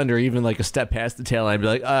the tail end or even like a step past the tail end. Be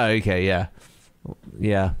like, oh, okay, yeah.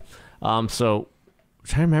 So I'm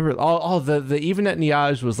trying to remember. Oh, the even at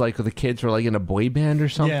Niage was like the kids were like in a boy band or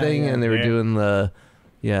something, yeah, and they were yeah. doing the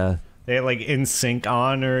They had like In Sync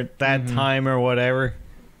on or at that time or whatever.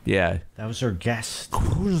 yeah. That was her guest.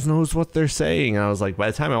 Who knows what they're saying? And I was like, by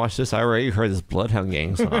the time I watched this, I already heard this Bloodhound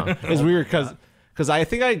Gang song. It's weird because I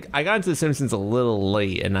think I got into The Simpsons a little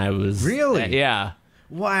late, and I was Really? yeah.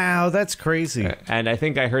 Wow, that's crazy. And I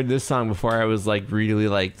think I heard this song before I was like really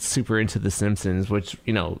like super into The Simpsons, which,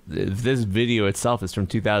 you know, if this video itself is from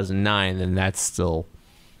 2009, then that's still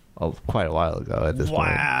quite a while ago at this point.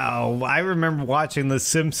 Wow, I remember watching The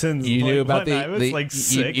Simpsons. You knew about when I was like you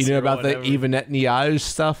 6 knew or about whatever. the even at Niage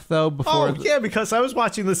stuff though before. Oh yeah, because I was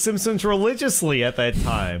watching The Simpsons religiously at that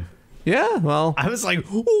time. Yeah, well, I was like,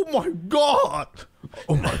 oh my god!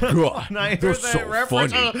 oh my god, And I heard that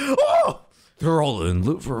reference. I was like, oh! They're all in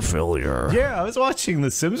loop for failure. Yeah, I was watching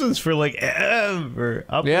The Simpsons for like ever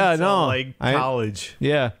up Yeah, until no, like I- college.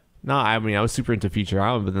 Yeah. No, I mean I was super into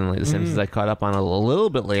Futurama, but then like The Simpsons I caught up on a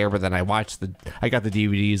little bit later. But then I got the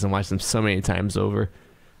DVDs and watched them so many times over.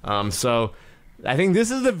 So I think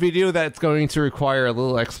this is the video that's going to require a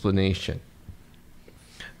little explanation.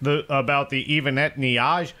 About the Evanette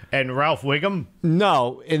Niage and Ralph Wiggum.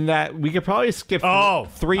 No, in that we could probably skip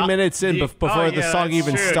 3 minutes in before the song that's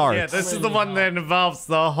even true. starts. Yeah, this is the one that involves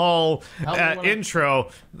the whole How do you wanna- intro.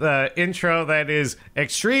 The intro that is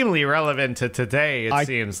extremely relevant to today, it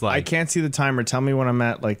seems like. I can't see the timer. Tell me when I'm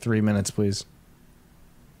at like 3 minutes, please.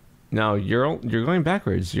 No, you're going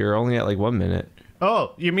backwards. You're only at like 1 minute.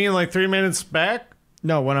 Oh, you mean like 3 minutes back?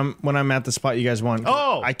 No, when I'm at the spot you guys want.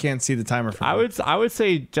 Oh! I can't see the timer for I would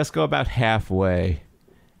say just go about halfway.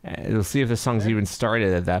 We'll see if the song's even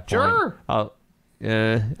started at that point. Sure.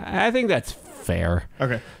 I think that's fair.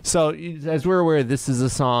 Okay. So, as we're aware, this is a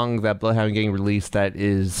song that Bloodhound Gang released that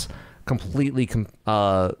is completely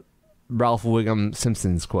Ralph Wiggum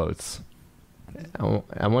Simpsons quotes.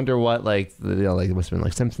 I wonder what like it must have been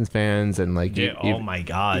like Simpsons fans and like Yeah, oh my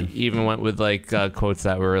god. even went with like quotes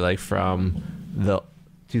that were like from the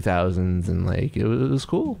 2000s and like it was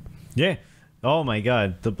cool. Yeah. Oh my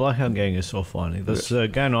god, the Bloodhound Gang is so funny. This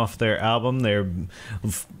again off their album, their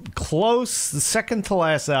close the second to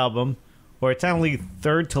last album, or technically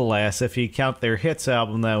third to last if you count their hits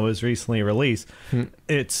album that was recently released.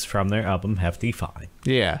 It's from their album Hefty Fine.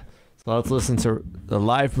 Yeah. So let's listen to the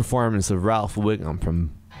live performance of Ralph Wiggum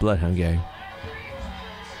from Bloodhound Gang.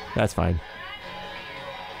 That's fine.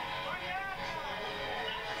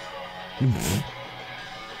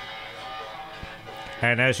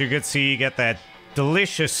 And as you can see, you get that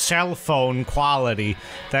delicious cell phone quality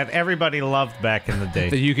that everybody loved back in the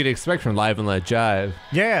That day. you could expect from Live and Let Jive.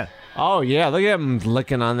 Yeah. Oh yeah, look at him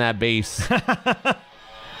licking on that bass.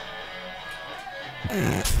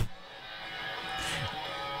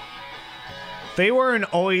 They weren't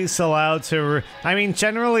always allowed to. I mean,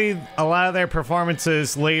 generally, a lot of their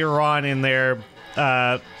performances later on in their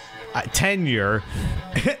tenure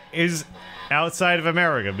is outside of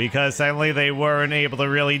America because sadly they weren't able to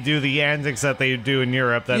really do the antics that they do in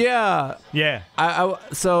Europe. That, Yeah. yeah.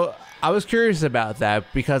 So I was curious about that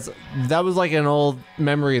because that was like an old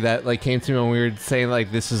memory that like came to me when we were saying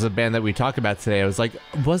like this is a band that we talk about today. I was like,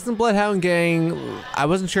 wasn't Bloodhound Gang? I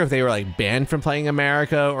wasn't sure if they were like banned from playing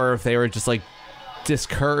America or if they were just like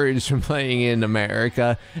discouraged from playing in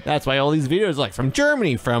America. That's why all these videos like from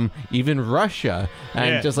Germany, from even Russia, and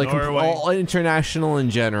Yeah, just like Norway. all international in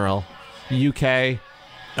general. UK.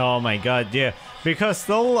 Oh my god, yeah. Because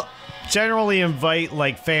they'll generally invite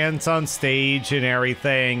like fans on stage and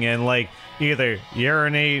everything and like either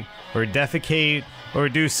urinate or defecate or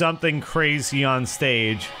do something crazy on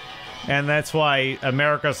stage. And that's why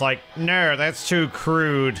America's like, no, that's too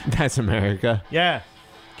crude. That's America. Yeah,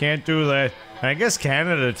 can't do that. I guess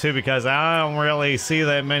Canada too, because I don't really see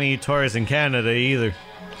that many tours in Canada either.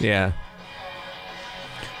 Yeah.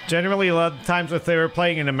 Generally, a lot of times if they were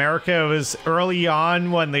playing in America, it was early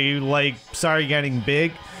on when they like started getting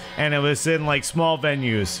big, and it was in like small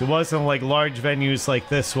venues. It wasn't like large venues like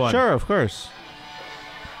this one. Sure, of course.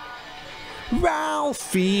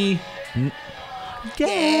 Ralphie,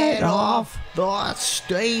 get off the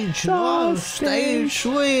stage, the stage,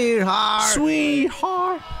 sweetheart.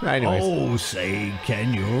 sweetheart. Anyways, Oh, say,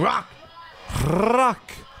 can you rock?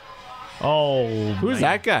 rock. Oh, Who's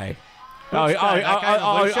that guy?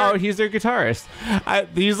 He's their guitarist.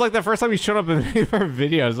 He's like the first time he showed up in our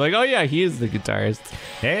videos. Like, oh yeah, he is the guitarist.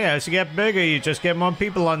 Hey, as you get bigger, you just get more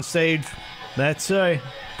people on stage. That's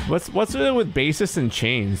What's it with bassists and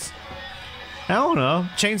chains? I don't know.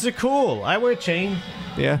 Chains are cool. I wear chain.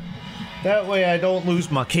 Yeah. That way I don't lose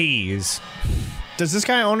my keys. Does this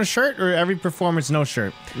guy own a shirt or every performance no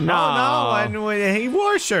shirt? No. Oh, no, when he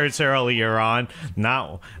wore shirts earlier on.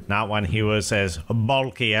 Not when he was as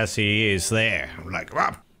bulky as he is there. I'm like,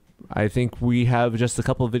 Rob. I think we have just a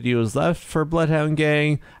couple videos left for Bloodhound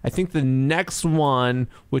Gang. I think the next one,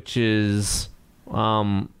 which is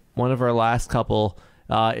one of our last couple,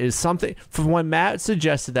 is something from when Matt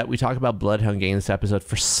suggested that we talk about Bloodhound Gang this episode.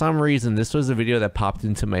 For some reason, this was a video that popped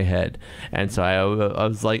into my head, and so I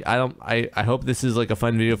was like, I hope this is like a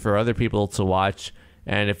fun video for other people to watch,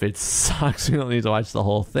 and if it sucks, you don't need to watch the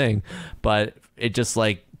whole thing. But it just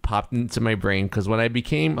like popped into my brain because when I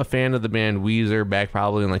became a fan of the band Weezer back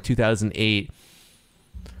probably in like 2008,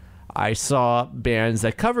 I saw bands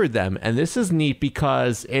that covered them, and this is neat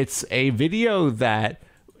because it's a video that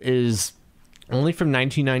is only from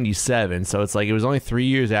 1997, so it's like it was only 3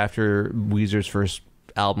 years after Weezer's first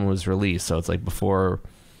album was released. So it's like before,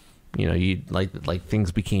 you know, you like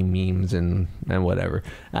things became memes and whatever.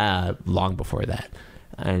 Long before that,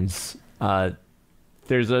 and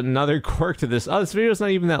there's another quirk to this. Oh, this video's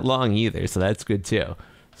not even that long either, so that's good too.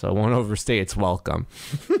 So it won't overstay its welcome.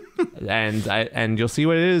 and you'll see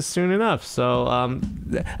what it is soon enough. So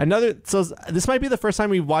so this might be the first time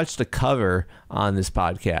we've watched a cover on this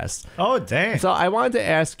podcast. Oh, dang. So I wanted to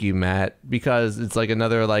ask you, Matt, because it's like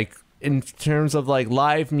another, like, in terms of like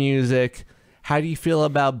live music, how do you feel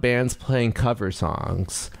about bands playing cover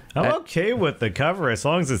songs? I'm okay with the cover as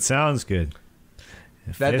long as it sounds good.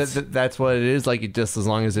 That's what it is. Like, it just as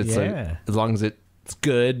long as it's like, as long as it's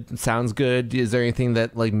good, sounds good. Is there anything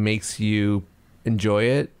that like makes you enjoy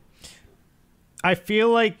it? I feel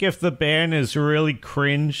like if the band is really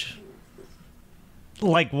cringe,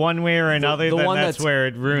 like one way or another, then that's where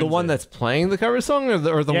it ruins. The one that's playing the cover song,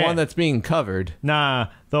 or the one that's being covered? Nah,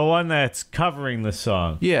 the one that's covering the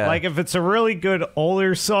song. Yeah. Like if it's a really good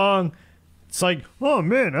older song, it's like, oh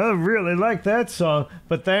man, I really like that song.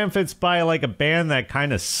 But then if it's by like a band that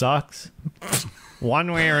kind of sucks,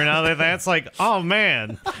 one way or another, that's like, oh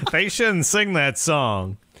man, they shouldn't sing that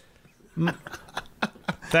song.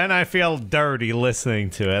 Then I feel dirty listening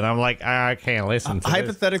to it. I'm like, I can't listen to this.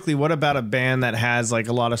 Hypothetically, what about a band that has like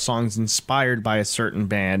a lot of songs inspired by a certain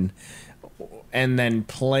band and then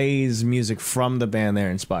plays music from the band they're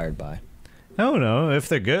inspired by? I don't know. If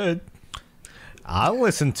they're good, I'll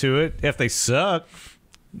listen to it. If they suck,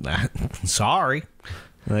 sorry.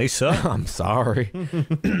 They suck. I'm sorry.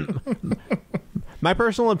 My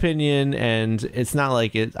personal opinion, and it's not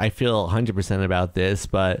like it, I feel 100% about this,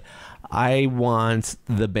 but I want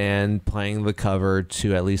the band playing the cover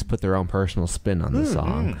to at least put their own personal spin on the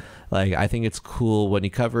song. Like, I think it's cool when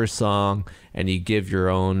you cover a song and you give your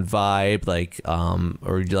own vibe, like,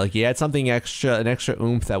 or like you add something extra, an extra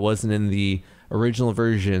oomph that wasn't in the original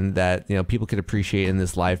version that, you know, people could appreciate in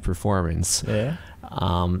this live performance. Yeah.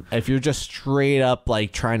 If you're just straight up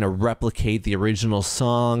like trying to replicate the original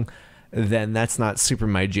song, then that's not super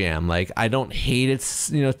my jam. Like, I don't hate it,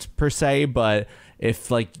 you know, per se, but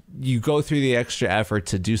if like you go through the extra effort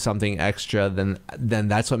to do something extra, then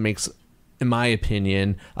that's what makes, in my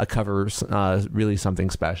opinion, a cover really something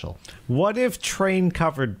special. What if Train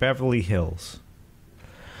covered Beverly Hills?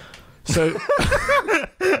 So,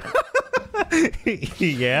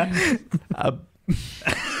 yeah.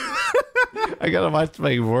 I gotta watch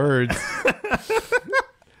my words.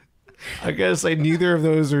 I gotta say, neither of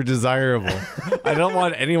those are desirable. I don't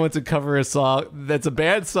want anyone to cover a song that's a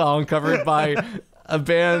bad song covered by a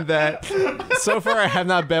band that so far I have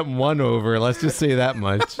not bent one over. Let's just say that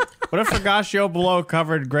much. What if Vertagear Below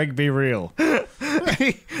covered Greg Be Real? Good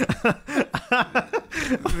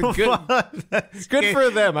for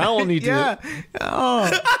them. I don't need to.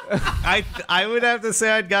 Oh, I would have to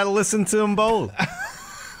say I'd got to listen to them both.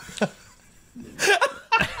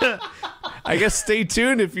 I guess stay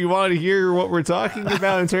tuned if you want to hear what we're talking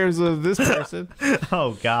about in terms of this person.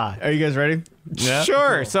 Oh God, are you guys ready? Yeah.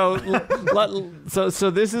 Sure. So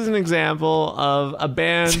this is an example of a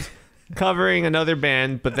band covering another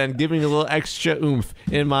band, but then giving a little extra oomph,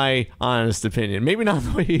 in my honest opinion. Maybe not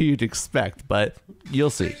the way you'd expect, but you'll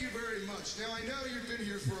see. Thank you very much. Now, I know you've been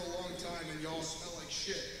here for a long time and y'all smell like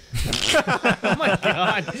shit. Oh my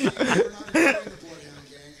God. We're not playing the Bloodhound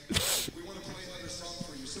Gang. We want to play another song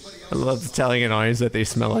for you. Somebody else. I love telling an audience that they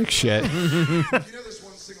smell like shit. If you know this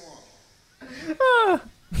one, sing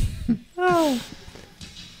along.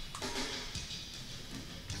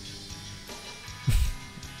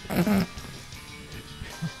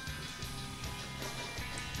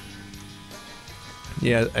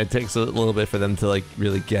 Yeah, it takes a little bit for them to like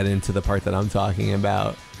really get into the part that I'm talking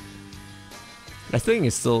about. I think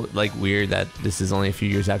it's still like weird that this is only a few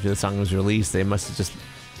years after the song was released. They must have just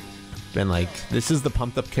been like, this is the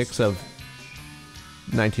pumped up kicks of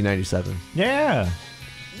 1997. Yeah.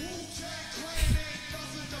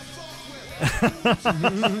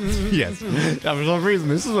 Yes. For some reason,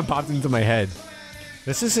 this is what popped into my head.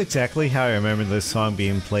 This is exactly how I remember this song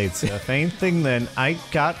being played. So if anything, then I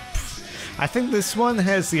think this one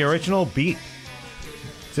has the original beat.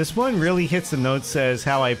 This one really hits the notes as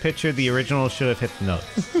how I pictured the original should have hit the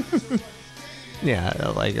notes. Yeah,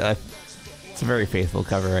 like it's a very faithful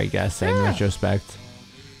cover, I guess, in retrospect.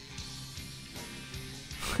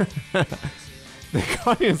 The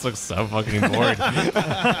audience looks so fucking bored. What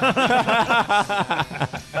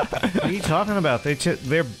are you talking about?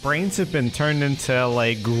 Their brains have been turned into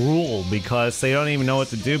like gruel because they don't even know what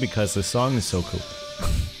to do because the song is so cool.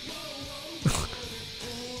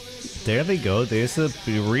 There they go. There's the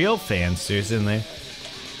real fansters in there.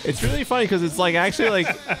 It's really funny because it's like actually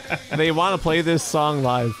like they want to play this song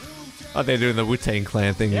live. Oh, they're doing the Wu-Tang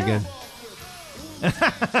Clan thing again.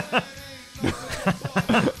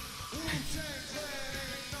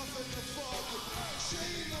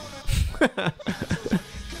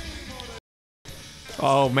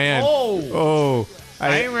 Oh man! Oh! I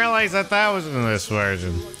didn't realize that was in this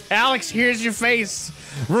version. Alex, here's your face.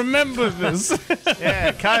 Remember this.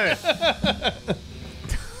 Yeah, cut it.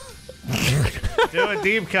 Do a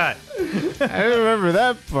deep cut. I don't remember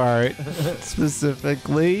that part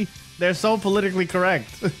specifically. They're so politically correct.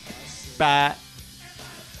 But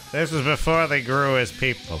This is before they grew as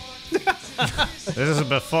people. This is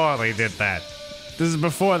before they did that. This is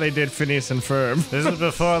before they did Phineas and Ferb. This is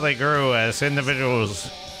before they grew as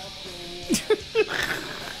individuals.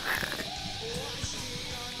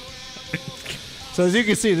 so as you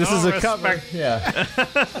can see, this is a cover. respect. Yeah.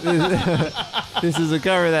 This is a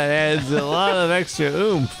cover that adds a lot of extra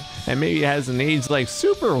oomph, and maybe it hasn't aged like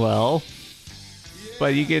super well.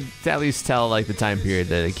 But you could at least tell like the time period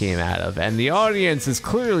that it came out of, and the audience is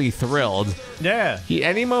clearly thrilled. Yeah.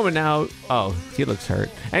 Any moment now. Oh, he looks hurt.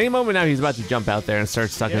 Any moment now, he's about to jump out there and start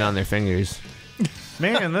sucking on their fingers.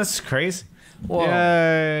 Man, that's crazy. Whoa.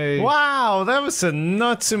 Yay! Wow, that was a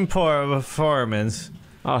nuts performance.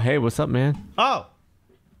 Oh, hey, what's up, man? Oh,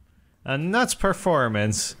 a nuts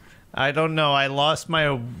performance. I don't know. I lost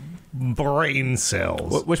my brain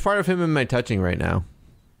cells. Which part of him am I touching right now?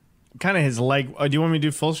 Kind of his leg. Oh, do you want me to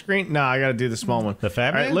do full screen? No, I got to do the small one. The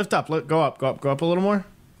fat All right, man? lift up. Go up a little more.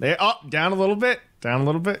 There. Up, down a little bit. Down a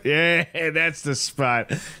little bit. Yeah, that's the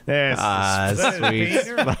spot. There's the spot. Sweet.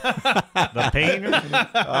 The painter?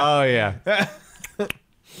 Oh, yeah.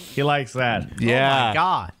 He likes that. Yeah. Oh, my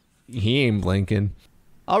God. He ain't blinking.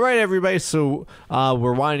 All right, everybody. So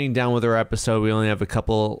we're winding down with our episode. We only have a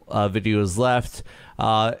couple videos left.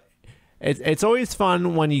 It's always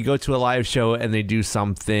fun when you go to a live show and they do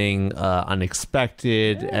something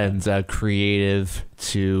unexpected and creative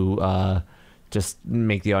to just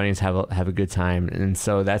make the audience have a good time. And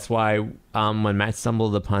so that's why when Matt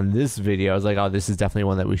stumbled upon this video, I was like, oh, this is definitely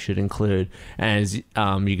one that we should include. And as you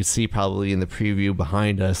can see probably in the preview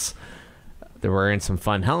behind us, they're wearing some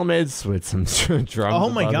fun helmets with some drums.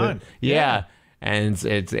 Oh, my above God. it. Yeah. And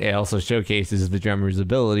it also showcases the drummer's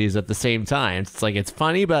abilities at the same time. It's like, it's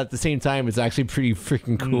funny, but at the same time, it's actually pretty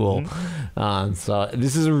freaking cool. Mm-hmm. So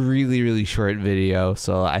this is a really, really short video.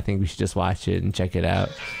 So I think we should just watch it and check it out.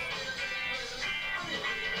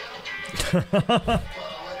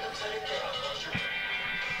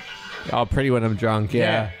 Oh, pretty when I'm drunk.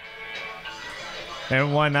 Yeah.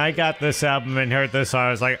 And when I got this album and heard this song,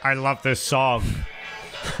 I was like, I love this song.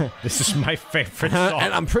 This is my favorite song.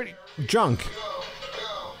 And I'm pretty drunk.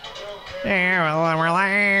 Looks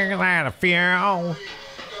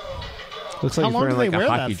like he's long wearing do like they a wear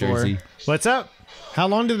hockey that for? jersey. What's up? How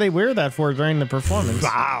long did they wear that for during the performance?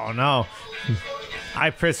 I don't know.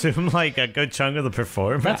 I presume like a good chunk of the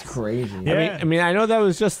performance. That's crazy. Yeah. I mean, I know that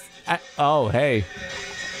was just. Oh, hey.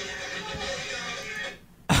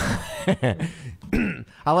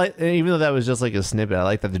 I like, even though that was just like a snippet, I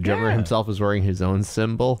like that the drummer himself was wearing his own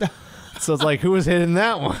symbol. So it's like, who was hitting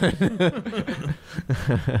that one?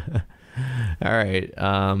 All right.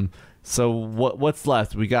 So what's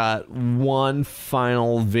left? We got one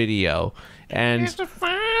final video, and It's the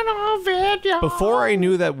final video. before I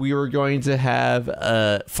knew that we were going to have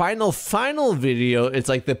a final video, it's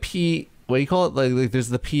like the P. What do you call it? Like there's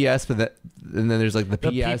the PS, and then there's like the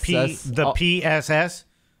PSS. PSS.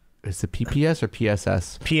 Is it PPS or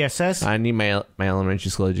PSS? PSS I need my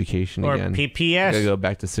elementary school education or again. I PPS. gotta go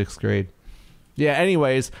back to 6th grade. Yeah,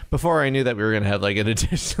 anyways, before I knew that we were going to have like an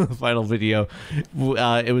additional final video,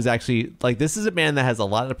 it was actually like, this is a band that has a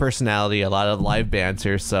lot of personality, a lot of live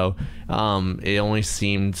banter. So it only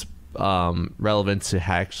seemed relevant to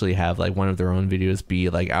actually have like one of their own videos be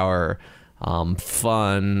like our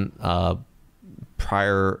fun,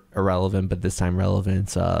 prior irrelevant, but this time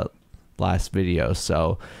relevant last video.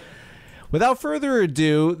 So without further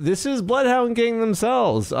ado, this is Bloodhound Gang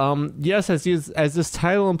themselves. Yes, as this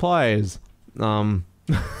title implies,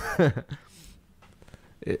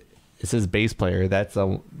 it says bass player. That's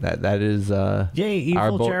that is Yay,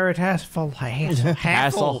 evil Jared Hasselhoff.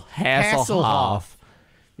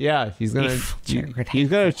 Yeah, he's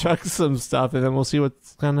gonna chuck some stuff, and then we'll see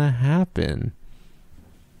what's gonna happen.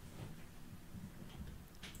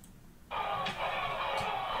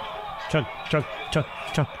 Chuck.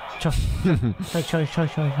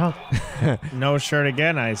 No shirt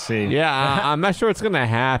again, I see. Yeah, I'm not sure what's gonna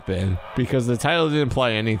happen because the title didn't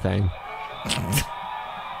imply anything.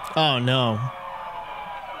 Oh no.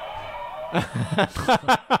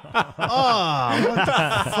 Oh, what the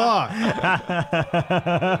fuck?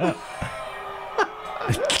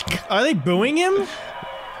 Are they booing him?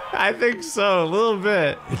 I think so, a little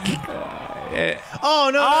bit. Oh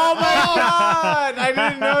no! Oh my god! I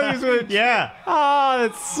didn't know he was going to. Yeah. Oh,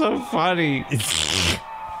 that's so funny.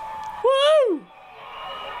 Woo!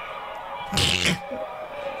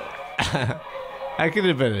 I could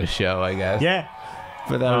have been a show, I guess. Yeah.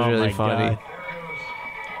 But that was really funny.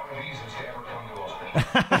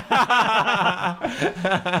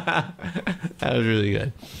 That was really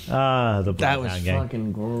good. The That was Bloodhound Gang.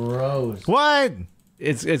 fucking gross. What?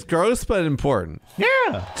 It's gross but important.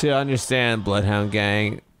 Yeah. To understand Bloodhound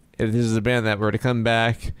Gang, if this is a band that were to come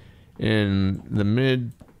back in the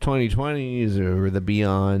mid 2020s or the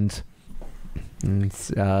beyond, it's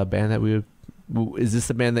a band that we would. Is this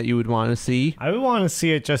a band that you would want to see? I would want to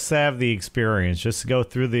see it just to have the experience, just to go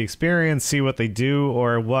through the experience, see what they do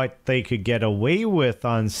or what they could get away with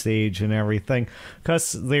on stage and everything.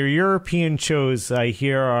 Because their European shows, I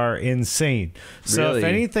hear, are insane. So if Really?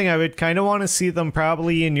 anything, I would kind of want to see them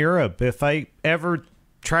probably in Europe. If I ever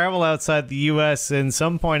travel outside the U.S. in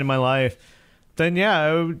some point in my life, then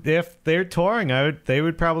yeah, if they're touring, they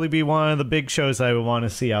would probably be one of the big shows I would want to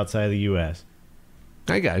see outside the U.S.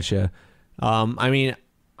 I gotcha. I mean,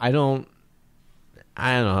 I don't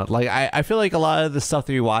know. Like, I feel like a lot of the stuff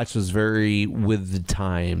that you watched was very with the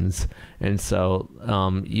times. And so,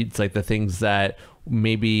 it's like the things that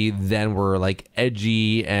maybe then were like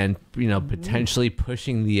edgy and, potentially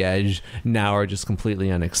pushing the edge now are just completely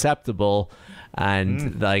unacceptable.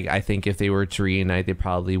 And like, I think if they were to reunite, they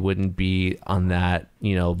probably wouldn't be on that,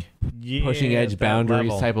 pushing edge that boundaries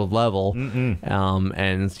level. type of level.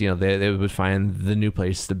 And they would find the new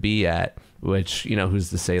place to be at, which who's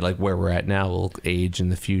to say like where we're at now will age in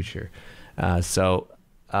the future. Like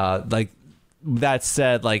that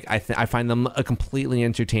said, like I find them a completely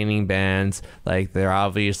entertaining band. Like they're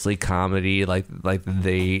obviously comedy, like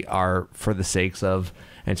they are for the sakes of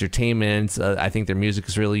entertainment. I think their music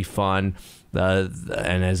is really fun.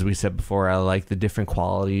 And as we said before, I like the different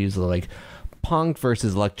qualities, like punk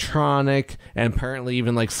versus electronic, and apparently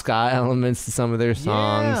even like ska elements to some of their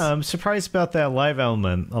songs. Yeah, I'm surprised about that live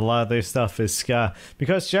element. A lot of their stuff is ska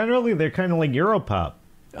because generally they're kind of like Europop.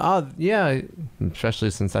 Oh yeah, especially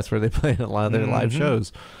since that's where they play a lot of their live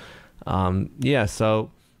shows. If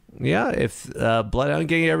Bloodhound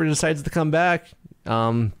Gang ever decides to come back,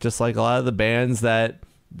 just like a lot of the bands that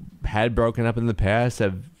had broken up in the past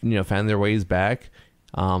have found their ways back.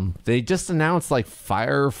 They just announced like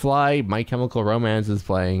Firefly, My Chemical Romance is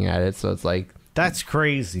playing at it, so it's like That's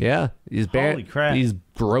crazy. yeah, Holy crap. these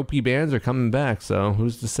gropey bands are coming back. So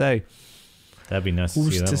who's to say? That'd be nice to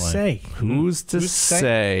Who's see that to live. say? Who's to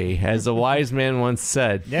say? As a wise man once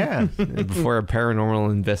said. Yeah. Before a paranormal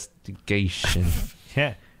investigation.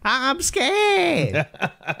 Yeah. I'm scared.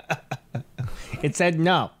 It said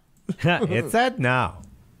no. It's that now.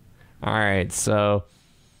 All right, so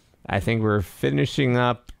I think we're finishing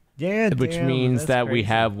up, Yeah, which damn, means that's that we crazy.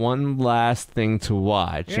 have one last thing to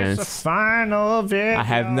watch. And It's the final video. I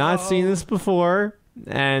have not seen this before.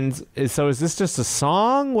 And so is this just a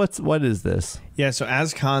song? What is this? Yeah, so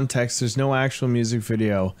as context, there's no actual music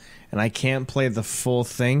video, and I can't play the full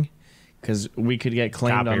thing because we could get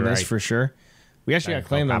claimed on this Copyright. for sure. We actually got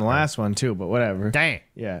claimed on the last one too, but whatever. Dang.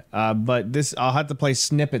 Yeah, but this I'll have to play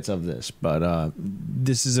snippets of this, but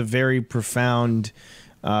this is a very profound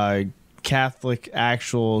Catholic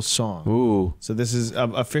actual song. Ooh. So this is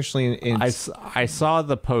officially in. I saw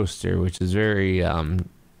the poster, which is very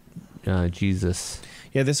Jesus.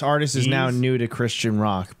 Yeah, this artist is now He's- new to Christian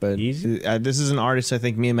rock, but He's- this is an artist I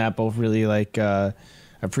think me and Matt both really like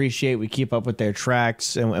appreciate. We keep up with their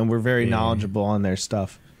tracks, and we're very knowledgeable on their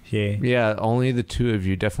stuff. Yeah. Yeah, only the two of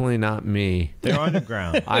you. Definitely not me. They're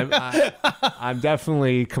underground. I'm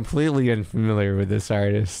definitely completely unfamiliar with this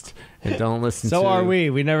artist and don't listen to. So are we.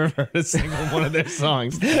 We never heard a single one of their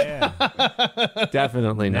songs. Yeah.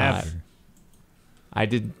 Definitely not. Never. I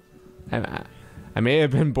did. I may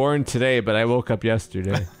have been born today, but I woke up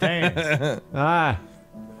yesterday. Dang. What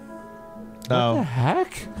the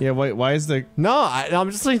heck? Yeah, why is the... No,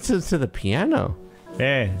 I'm just listening to the piano.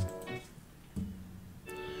 Yeah.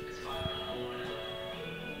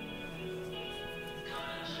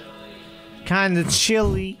 Kind of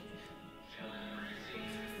chilly.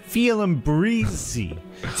 Feeling breezy.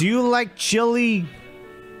 Do you like chili?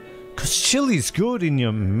 Cause chili's good in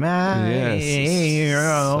your mind. Yes.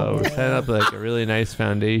 So we're setting up like a really nice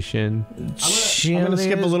foundation. I'm going to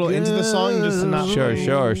skip a little into the song just to not Sure, play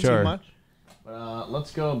sure, too sure. much.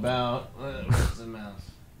 Let's go about... What's the mouse?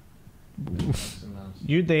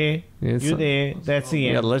 You there. Yeah, You there. That's the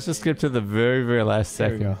Yeah, end. let's just skip to the very, very last There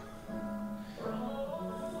we second. go.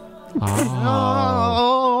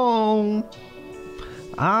 Oh,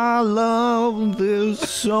 I love this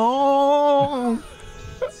song.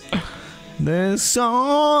 This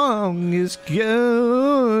song is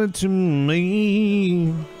good to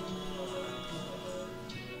me.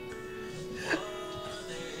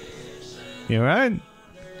 You right,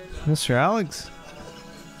 Mr. Alex?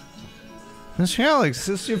 Mr. Alex,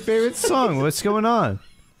 this is your favorite song. What's going on?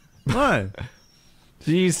 What?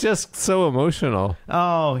 He's just so emotional.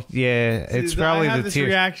 Oh, yeah. It's probably I have the this tears.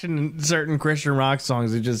 reaction in certain Christian rock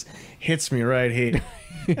songs. It just hits me right here.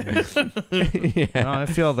 No, I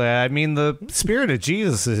feel that. I mean, the spirit of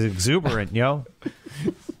Jesus is exuberant, yo.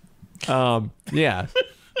 Yeah.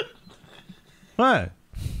 What?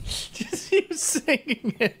 Just you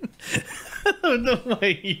singing it. I don't know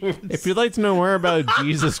why you were... If you'd like to know more about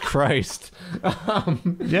Jesus Christ,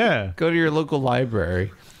 Yeah. go to your local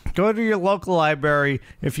library. Go to your local library.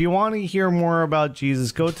 If you want to hear more about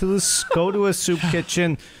Jesus, go to a soup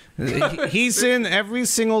kitchen. He's in every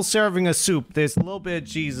single serving of soup. There's a little bit of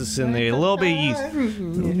Jesus in there, a little bit of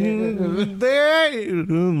yeast. There,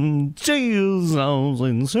 Jesus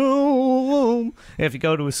in soup. If you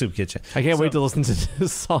go to a soup kitchen, I can't wait to listen to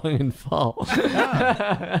this song in full.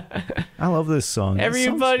 I love this song.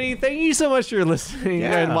 Everybody, thank you so much for listening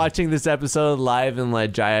Yeah. and watching this episode live in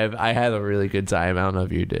Let Jive. I had a really good time. I don't know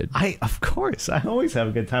if you did. Of course, I always have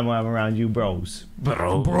a good time when I'm around you, bros.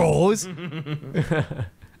 Bros.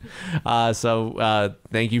 So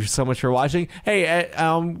thank you so much for watching. Hey,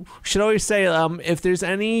 should always say if there's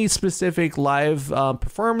any specific live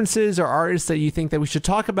performances or artists that you think that we should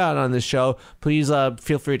talk about on this show, please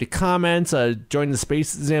feel free to comment, join the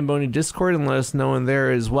Space Zamboni Discord and let us know in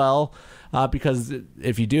there as well. Because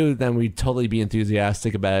if you do, then we'd totally be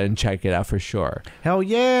enthusiastic about it and check it out for sure. Hell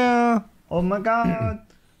yeah. Oh my God.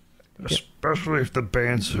 Especially if the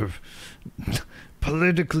bands are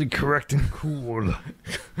politically correct and cool.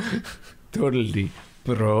 Totally,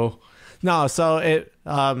 bro. No, so it.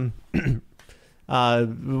 With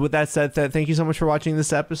that said, thank you so much for watching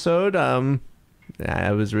this episode.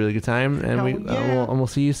 It was a really good time, and we'll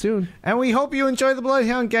see you soon. And we hope you enjoy the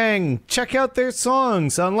Bloodhound Gang. Check out their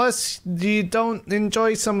songs. Unless you don't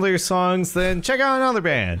enjoy some of their songs, then check out another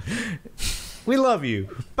band. We love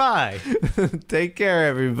you. Bye. Take care,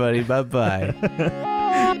 everybody. Bye bye.